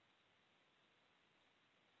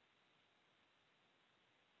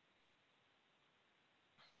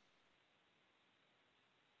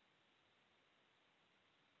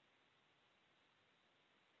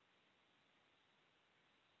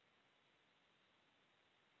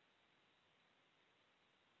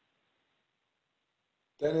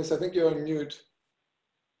 Dennis, I think you're on mute.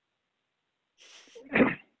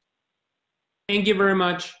 Thank you very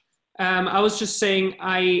much. I was just saying,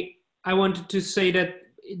 I wanted to say that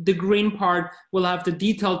the green part will have the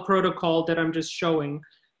detailed protocol that I'm just showing.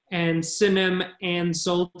 And Sinem and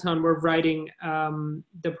Zoltan were writing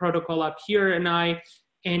the protocol up here,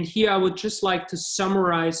 and here I would just like to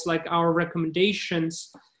summarize like our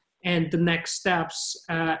recommendations and the next steps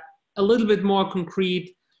a little bit more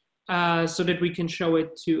concrete, so that we can show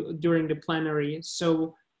it during the plenary.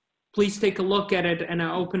 So please take a look at it, and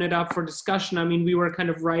I open it up for discussion. I mean, we were kind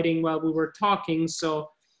of writing while we were talking, so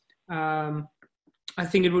I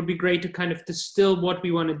think it would be great to kind of distill what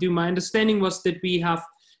we want to do. My understanding was that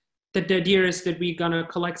that the idea is that we're gonna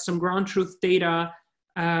collect some ground truth data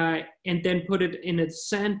and then put it in a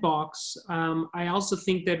sandbox. I also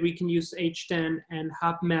think that we can use HDEN and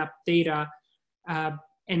HubMap data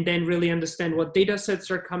and then really understand what data sets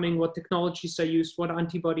are coming, what technologies are used, what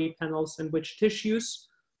antibody panels, and which tissues.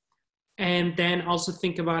 And then also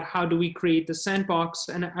think about how do we create the sandbox.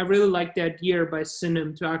 And I really like the idea by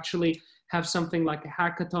Sinem to actually have something like a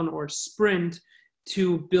hackathon or sprint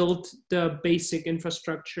to build the basic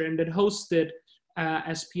infrastructure and then host it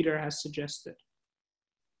as Peter has suggested.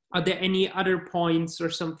 Are there any other points or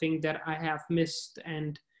something that I have missed,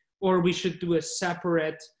 or we should do a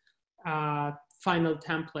separate final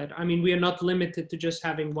template? I mean, we are not limited to just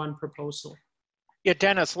having one proposal. Yeah,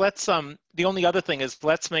 Dennis, let's, the only other thing is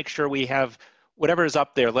let's make sure we have, whatever is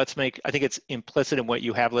up there, I think it's implicit in what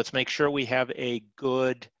you have, let's make sure we have a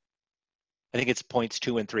good, I think it's points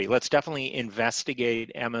 2 and 3. Let's definitely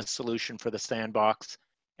investigate Emma's solution for the sandbox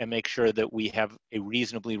and make sure that we have a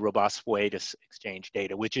reasonably robust way to exchange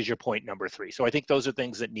data, which is your point number 3. So I think those are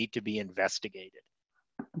things that need to be investigated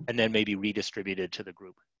and then maybe redistributed to the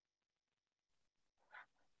group.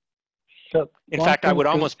 So in fact, I would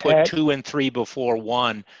almost put 2 and 3 before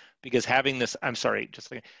 1, because having this, I'm sorry,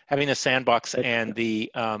 having the sandbox and the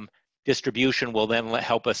distribution will then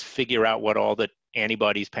help us figure out what all the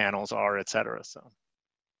antibodies panels are, et cetera. So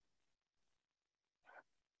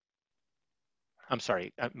I'm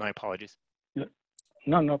sorry, my apologies.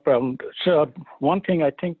 No problem. So one thing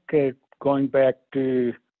I think, going back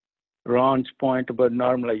to Ron's point about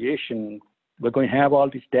normalization, we're going to have all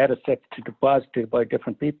these data sets deposited by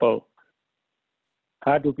different people.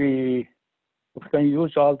 How do we, if we can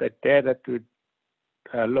use all that data to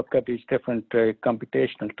look at these different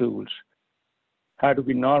computational tools, how do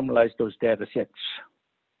we normalize those data sets?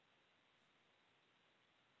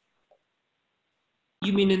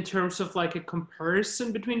 You mean in terms of like a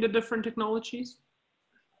comparison between the different technologies?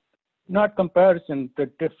 Not comparison, the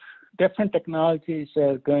different technologies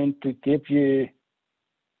are going to give you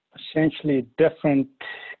essentially different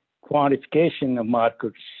quantification of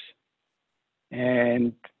markers.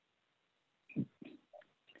 And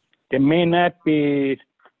they may not be,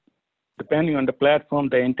 depending on the platform,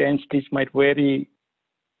 the intensities might vary.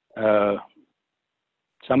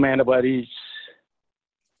 Some antibodies,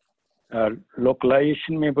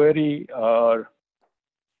 localization may vary, or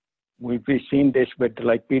we've seen this with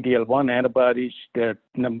like PD-L1 antibodies, the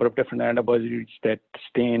number of different antibodies that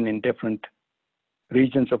stain in different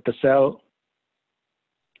regions of the cell.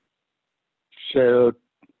 So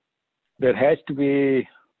there has to be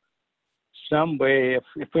some way,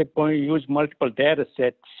 if we're going to use multiple data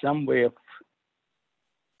sets, some way of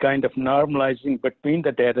kind of normalizing between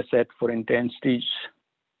the data set for intensities.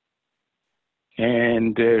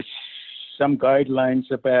 And there's some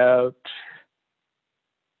guidelines about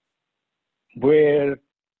where,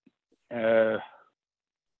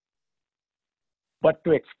 what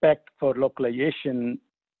to expect for localization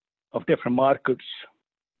of different markers.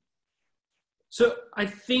 So I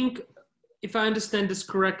think, if I understand this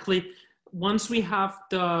correctly, once we have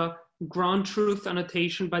the ground truth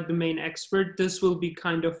annotation by the main expert, this will be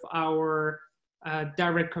kind of our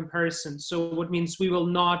direct comparison. So what means we will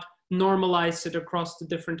not normalize it across the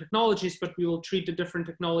different technologies, but we will treat the different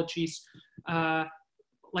technologies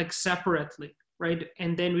like separately, right?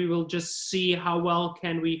 And then we will just see how well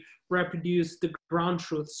can we reproduce the ground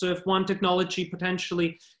truth. So if one technology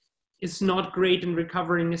potentially is not great in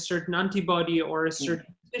recovering a certain antibody or a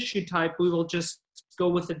certain tissue type, we will just go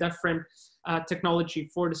with a different technology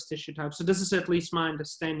for this tissue type. So this is at least my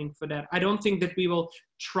understanding for that. I don't think that we will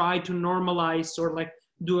try to normalize or like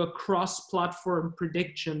do a cross-platform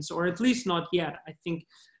predictions, or at least not yet. I think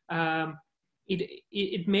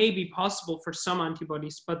it may be possible for some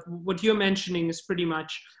antibodies, but what you're mentioning is pretty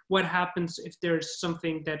much what happens if there's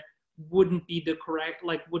something that wouldn't be the correct,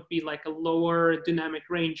 like would be like a lower dynamic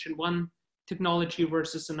range in one technology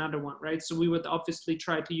versus another one, right? So we would obviously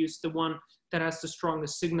try to use the one that has the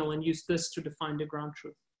strongest signal and use this to define the ground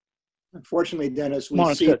truth. Unfortunately, Dennis,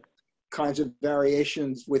 we see kinds of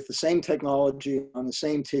variations with the same technology on the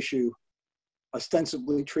same tissue,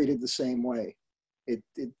 ostensibly treated the same way.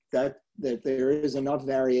 That there is enough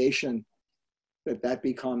variation that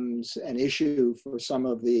becomes an issue for some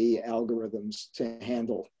of the algorithms to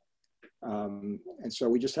handle. And so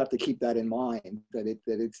we just have to keep that in mind, that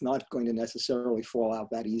it's not going to necessarily fall out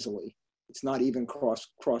that easily. It's not even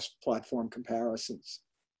cross-platform comparisons.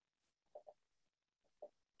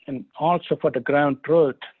 And also for the ground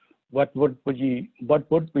truth, what would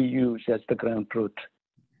we use as the ground truth?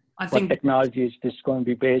 What technology is this going to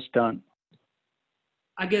be based on?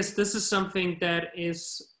 I guess this is something that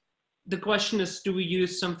is, the question is, do we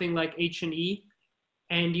use something like H&E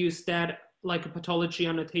and use that like a pathology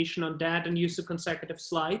annotation on that and use the consecutive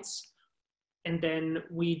slides? And then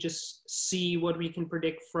we just see what we can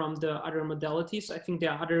predict from the other modalities. I think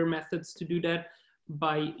there are other methods to do that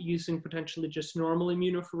by using potentially just normal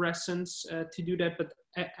immunofluorescence to do that. But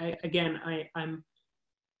I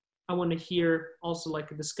want to hear also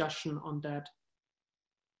like a discussion on that.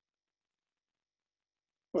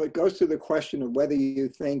 Well, it goes to the question of whether you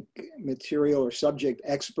think material or subject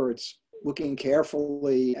experts looking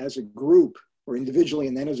carefully as a group or individually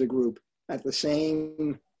and then as a group at the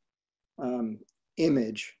same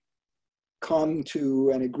image come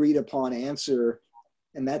to an agreed upon answer.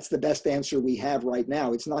 And that's the best answer we have right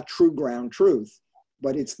now. It's not true ground truth,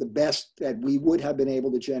 but it's the best that we would have been able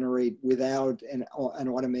to generate without an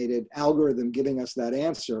automated algorithm giving us that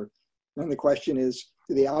answer. Then the question is,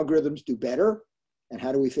 do the algorithms do better? And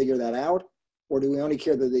how do we figure that out? Or do we only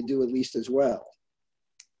care that they do at least as well?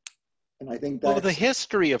 And I think that's— Well, the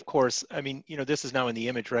history, of course, I mean, you know, this is now in the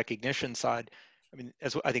image recognition side. I mean,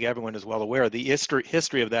 as I think everyone is well aware, the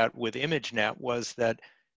history of that with ImageNet was that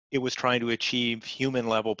it was trying to achieve human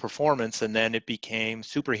level performance, and then it became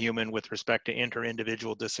superhuman with respect to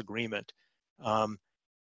inter-individual disagreement. So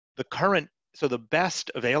the best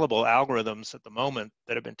available algorithms at the moment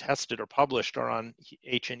that have been tested or published are on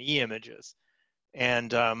H&E images.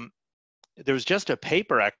 And there was just a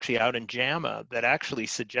paper actually out in JAMA that actually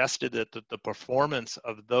suggested that the performance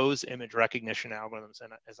of those image recognition algorithms,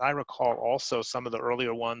 and as I recall also some of the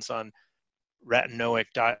earlier ones on diabetic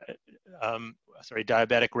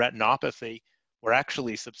retinopathy, were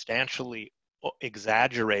actually substantially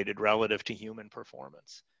exaggerated relative to human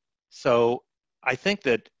performance. So I think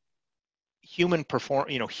that human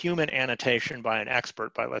annotation by an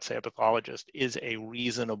expert, by let's say a pathologist, is a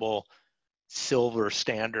reasonable silver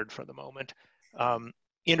standard for the moment.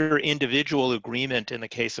 Inter-individual agreement in the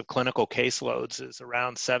case of clinical caseloads is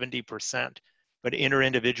around 70%, but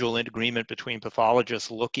inter-individual agreement between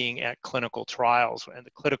pathologists looking at clinical trials, and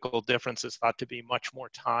the critical difference is thought to be much more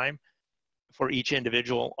time for each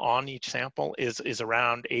individual on each sample, is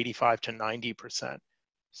around 85 to 90%.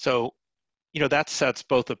 So, you know, that sets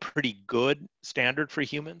both a pretty good standard for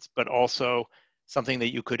humans, but also something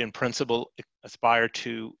that you could in principle aspire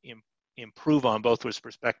to improve on, both with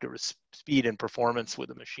respect to speed and performance with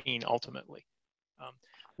the machine ultimately.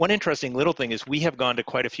 One interesting little thing is we have gone to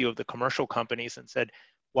quite a few of the commercial companies and said,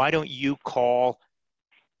 why don't you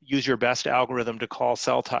use your best algorithm to call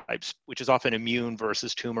cell types, which is often immune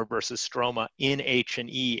versus tumor versus stroma, in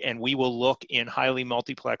H&E, and we will look in highly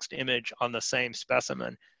multiplexed image on the same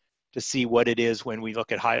specimen to see what it is when we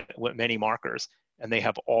look at many markers. And they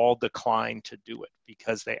have all declined to do it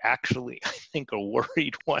because they actually, I think, are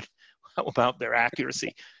worried about their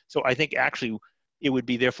accuracy. So I think actually it would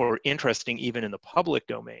be therefore interesting, even in the public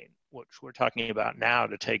domain, which we're talking about now,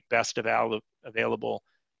 to take best available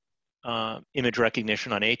image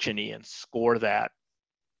recognition on H&E and score that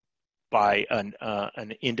by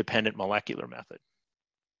an independent molecular method.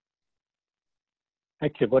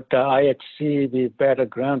 Actually, but the IHC be better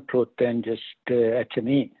ground truth than just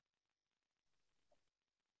H&E.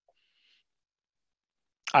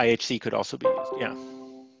 IHC could also be used, yeah.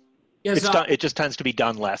 Yes, it just tends to be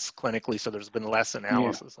done less clinically, so there's been less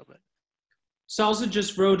analysis of it. So I also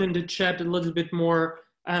just wrote in the chat a little bit more.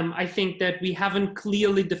 I think that we haven't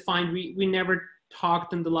clearly defined, we never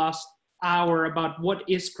talked in the last hour about what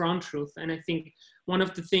is ground truth. And I think one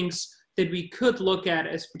of the things that we could look at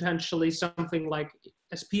is potentially something like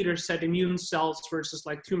as Peter said, immune cells versus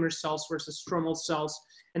like tumor cells versus stromal cells.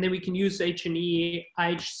 And then we can use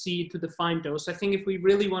NIH-HCA to define those. I think if we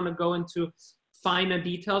really want to go into finer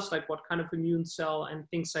details, like what kind of immune cell and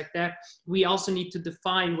things like that, we also need to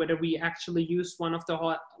define whether we actually use one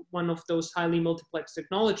of those highly multiplex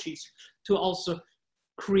technologies to also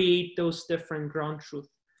create those different ground truth.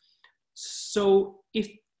 So if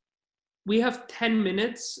we have 10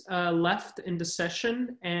 minutes left in the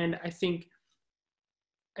session, and I think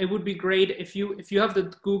it would be great if you have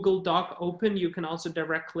the Google Doc open, you can also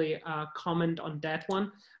directly comment on that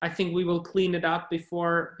one. I think we will clean it up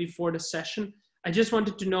before the session. I just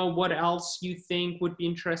wanted to know what else you think would be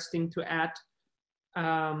interesting to add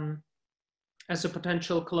as a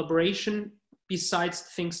potential collaboration besides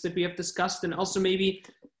things that we have discussed. And also maybe,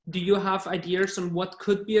 do you have ideas on what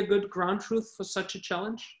could be a good ground truth for such a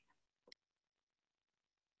challenge?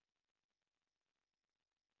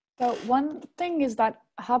 So one thing is that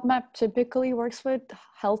HubMap typically works with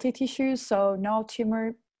healthy tissues, so no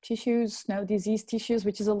tumor tissues, no disease tissues,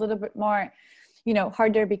 which is a little bit more, you know,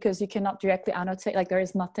 harder because you cannot directly annotate, like there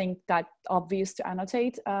is nothing that obvious to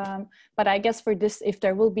annotate. But I guess for this, if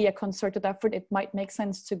there will be a concerted effort, it might make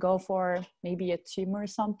sense to go for maybe a tumor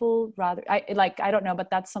sample rather. I don't know,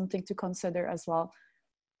 but that's something to consider as well.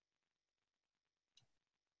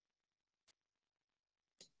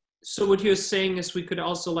 So what you're saying is we could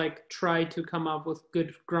also like try to come up with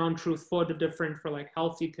good ground truth for the different, for like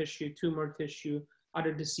healthy tissue, tumor tissue,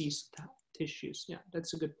 other diseased tissues. Yeah,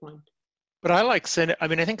 that's a good point. But I like I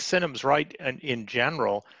mean, I think Sinam's right. And in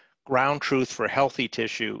general, ground truth for healthy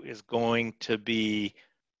tissue is going to be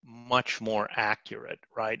much more accurate,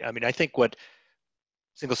 right? I mean, I think what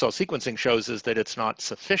single cell sequencing shows is that it's not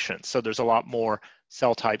sufficient. So there's a lot more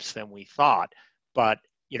cell types than we thought. But,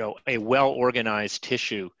 you know, a well-organized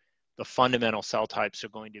tissue, the fundamental cell types are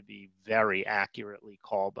going to be very accurately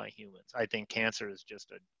called by humans. I think cancer is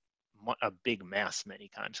just a big mess many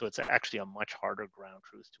times. So it's actually a much harder ground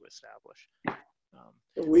truth to establish.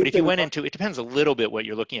 But if you went into, it depends a little bit what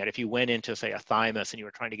you're looking at. If you went into, say, a thymus and you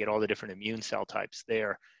were trying to get all the different immune cell types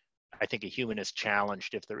there, I think a human is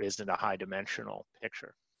challenged if there isn't a high dimensional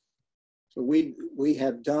picture. So we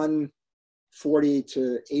have done 40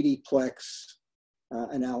 to 80 plex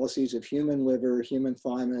analyses of human liver, human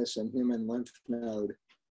thymus, and human lymph node.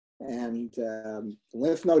 And the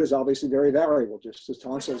lymph node is obviously very variable, just as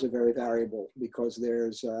tonsils are very variable because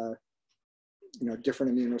there's you know,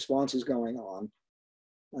 different immune responses going on.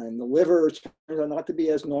 And the liver turns out not to be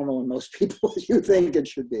as normal in most people as you think it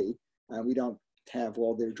should be. We don't have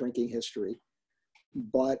all their drinking history.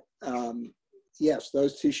 But yes,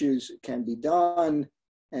 those tissues can be done.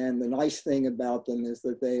 And the nice thing about them is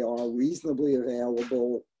that they are reasonably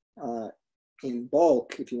available in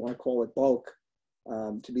bulk, if you want to call it bulk,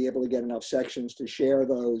 to be able to get enough sections to share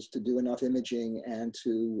those, to do enough imaging, and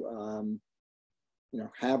to you know,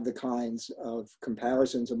 have the kinds of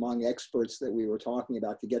comparisons among experts that we were talking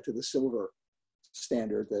about to get to the silver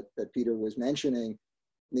standard that Peter was mentioning.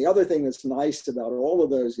 And the other thing that's nice about all of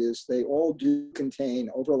those is they all do contain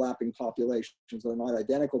overlapping populations. They're not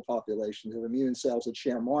identical populations of immune cells that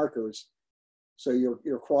share markers. So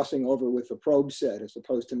you're crossing over with the probe set as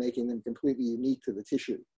opposed to making them completely unique to the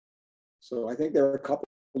tissue. So I think there are a couple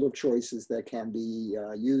of choices that can be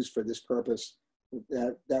used for this purpose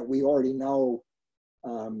that we already know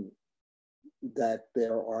that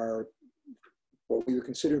there are what we would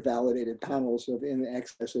consider validated panels of in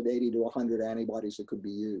excess of 80 to 100 antibodies that could be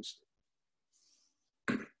used.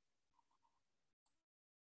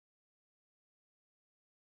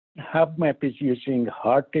 HubMap is using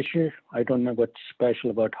heart tissue. I don't know what's special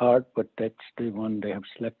about heart, but that's the one they have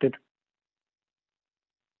selected.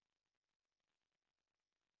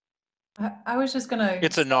 I was just gonna.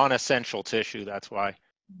 It's a non-essential tissue, that's why.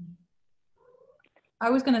 I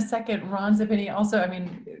was gonna second Ron's opinion. Also, I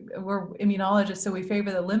mean, we're immunologists, so we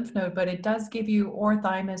favor the lymph node, but it does give you, or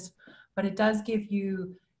thymus, but it does give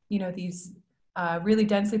you, you know, these really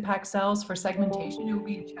densely packed cells for segmentation. It would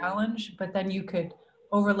be a challenge, but then you could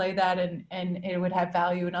overlay that and it would have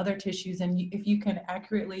value in other tissues. And if you can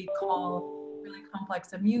accurately call really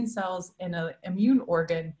complex immune cells in an immune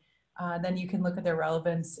organ, then you can look at their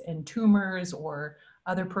relevance in tumors or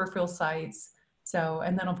other peripheral sites. So,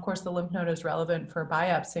 and then of course the lymph node is relevant for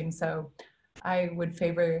biopsying. So I would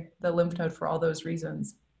favor the lymph node for all those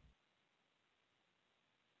reasons.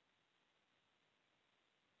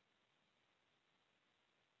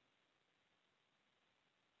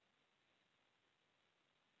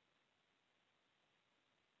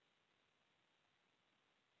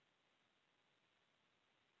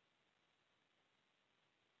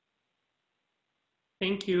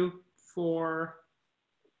 Thank you for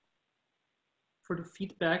for the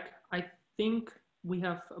feedback. I think we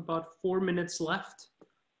have about 4 minutes left.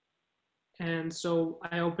 And so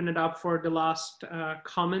I open it up for the last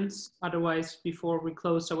comments. Otherwise, before we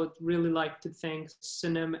close, I would really like to thank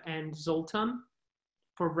Sinem and Zoltan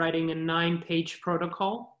for writing a 9-page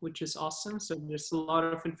protocol, which is awesome. So there's a lot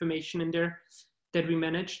of information in there that we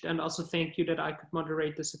managed. And also thank you that I could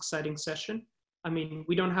moderate this exciting session. I mean,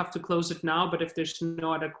 we don't have to close it now, but if there's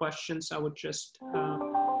no other questions, I would just.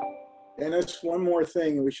 Dennis, one more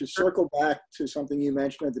thing. We should circle back to something you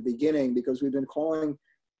mentioned at the beginning, because we've been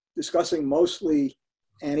discussing mostly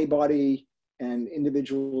antibody and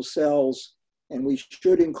individual cells, and we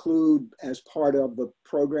should include as part of the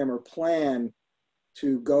program or plan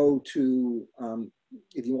to go to,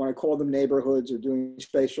 if you want to call them neighborhoods or doing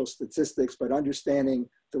spatial statistics, but understanding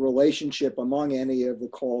the relationship among any of the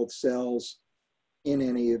called cells in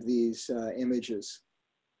any of these images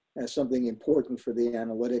as something important for the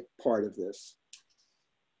analytic part of this.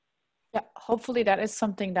 Yeah, hopefully that is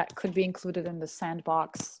something that could be included in the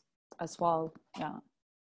sandbox as well. Yeah.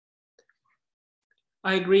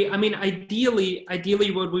 I agree. I mean, ideally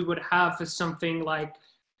what we would have is something like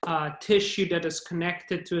tissue that is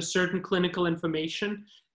connected to a certain clinical information,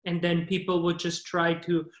 and then people would just try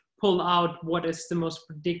to pull out what is the most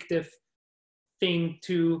predictive thing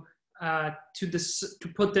to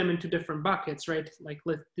put them into different buckets, right? Like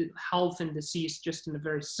health and disease, just in a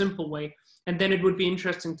very simple way. And then it would be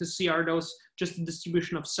interesting to see, are those just the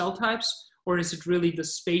distribution of cell types, or is it really the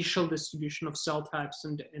spatial distribution of cell types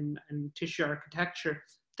and tissue architecture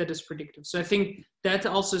that is predictive? So I think that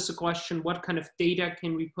also is a question, what kind of data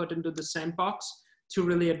can we put into the sandbox to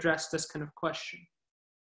really address this kind of question?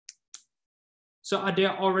 So are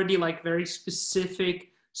there already like very specific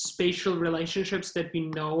spatial relationships that we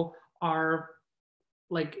know are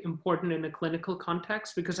like important in a clinical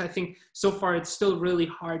context? Because I think so far it's still really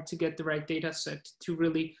hard to get the right data set to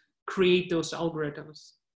really create those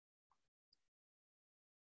algorithms.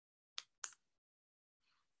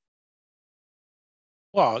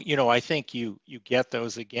 Well, you know, I think you get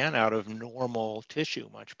those again out of normal tissue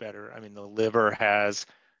much better. I mean, the liver has,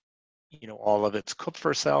 you know, all of its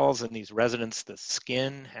Kupffer cells and these residents, the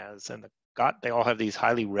skin has, and the gut, they all have these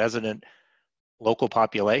highly resonant local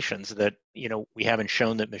populations that, you know, we haven't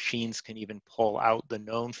shown that machines can even pull out the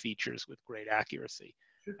known features with great accuracy.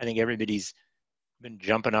 Sure. I think everybody's been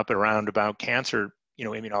jumping up and around about cancer, you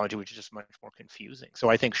know, immunology, which is just much more confusing. So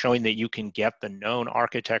I think showing that you can get the known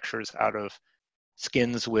architectures out of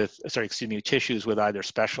skins with, tissues with either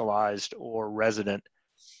specialized or resident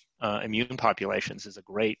immune populations is a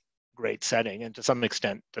great setting. And to some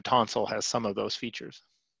extent, the tonsil has some of those features.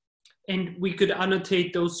 And we could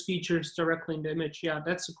annotate those features directly in the image. Yeah,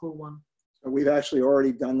 that's a cool one. So we've actually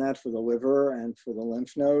already done that for the liver and for the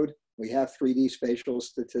lymph node. We have 3D spatial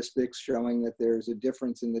statistics showing that there's a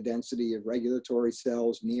difference in the density of regulatory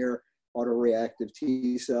cells near autoreactive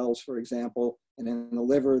T cells, for example. And in the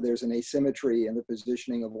liver, there's an asymmetry in the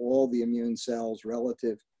positioning of all the immune cells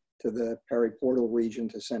relative to the periportal region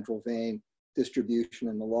to central vein distribution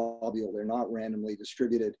in the lobule. They're not randomly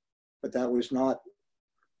distributed, but that was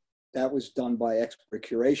done by expert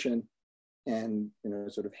curation and, you know,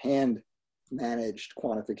 sort of hand managed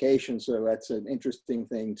quantification. So that's an interesting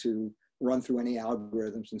thing to run through any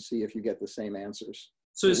algorithms and see if you get the same answers.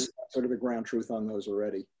 So is sort of a ground truth on those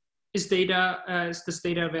already. Is this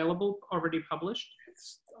data available, already published?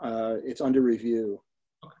 It's under review.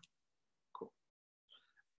 Okay, cool.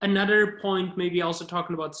 Another point, maybe also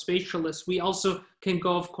talking about spatialists, we also can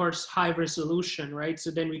go, of course, high resolution, right?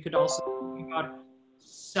 So then we could also talk about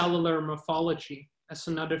cellular morphology as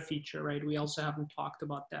another feature, right? We also haven't talked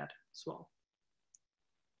about that as well.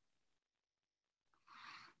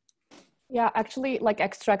 Yeah, actually, like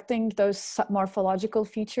extracting those morphological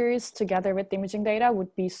features together with the imaging data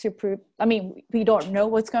would be super. I mean, we don't know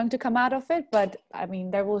what's going to come out of it, but I mean,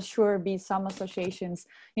 there will sure be some associations.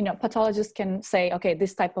 You know, pathologists can say, okay,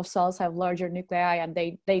 this type of cells have larger nuclei and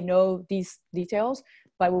they know these details,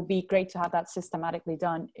 but it would be great to have that systematically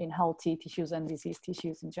done in healthy tissues and diseased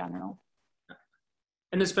tissues in general.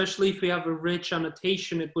 And especially if we have a rich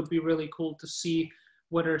annotation, it would be really cool to see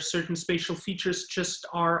whether certain spatial features just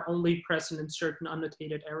are only present in certain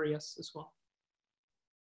annotated areas as well.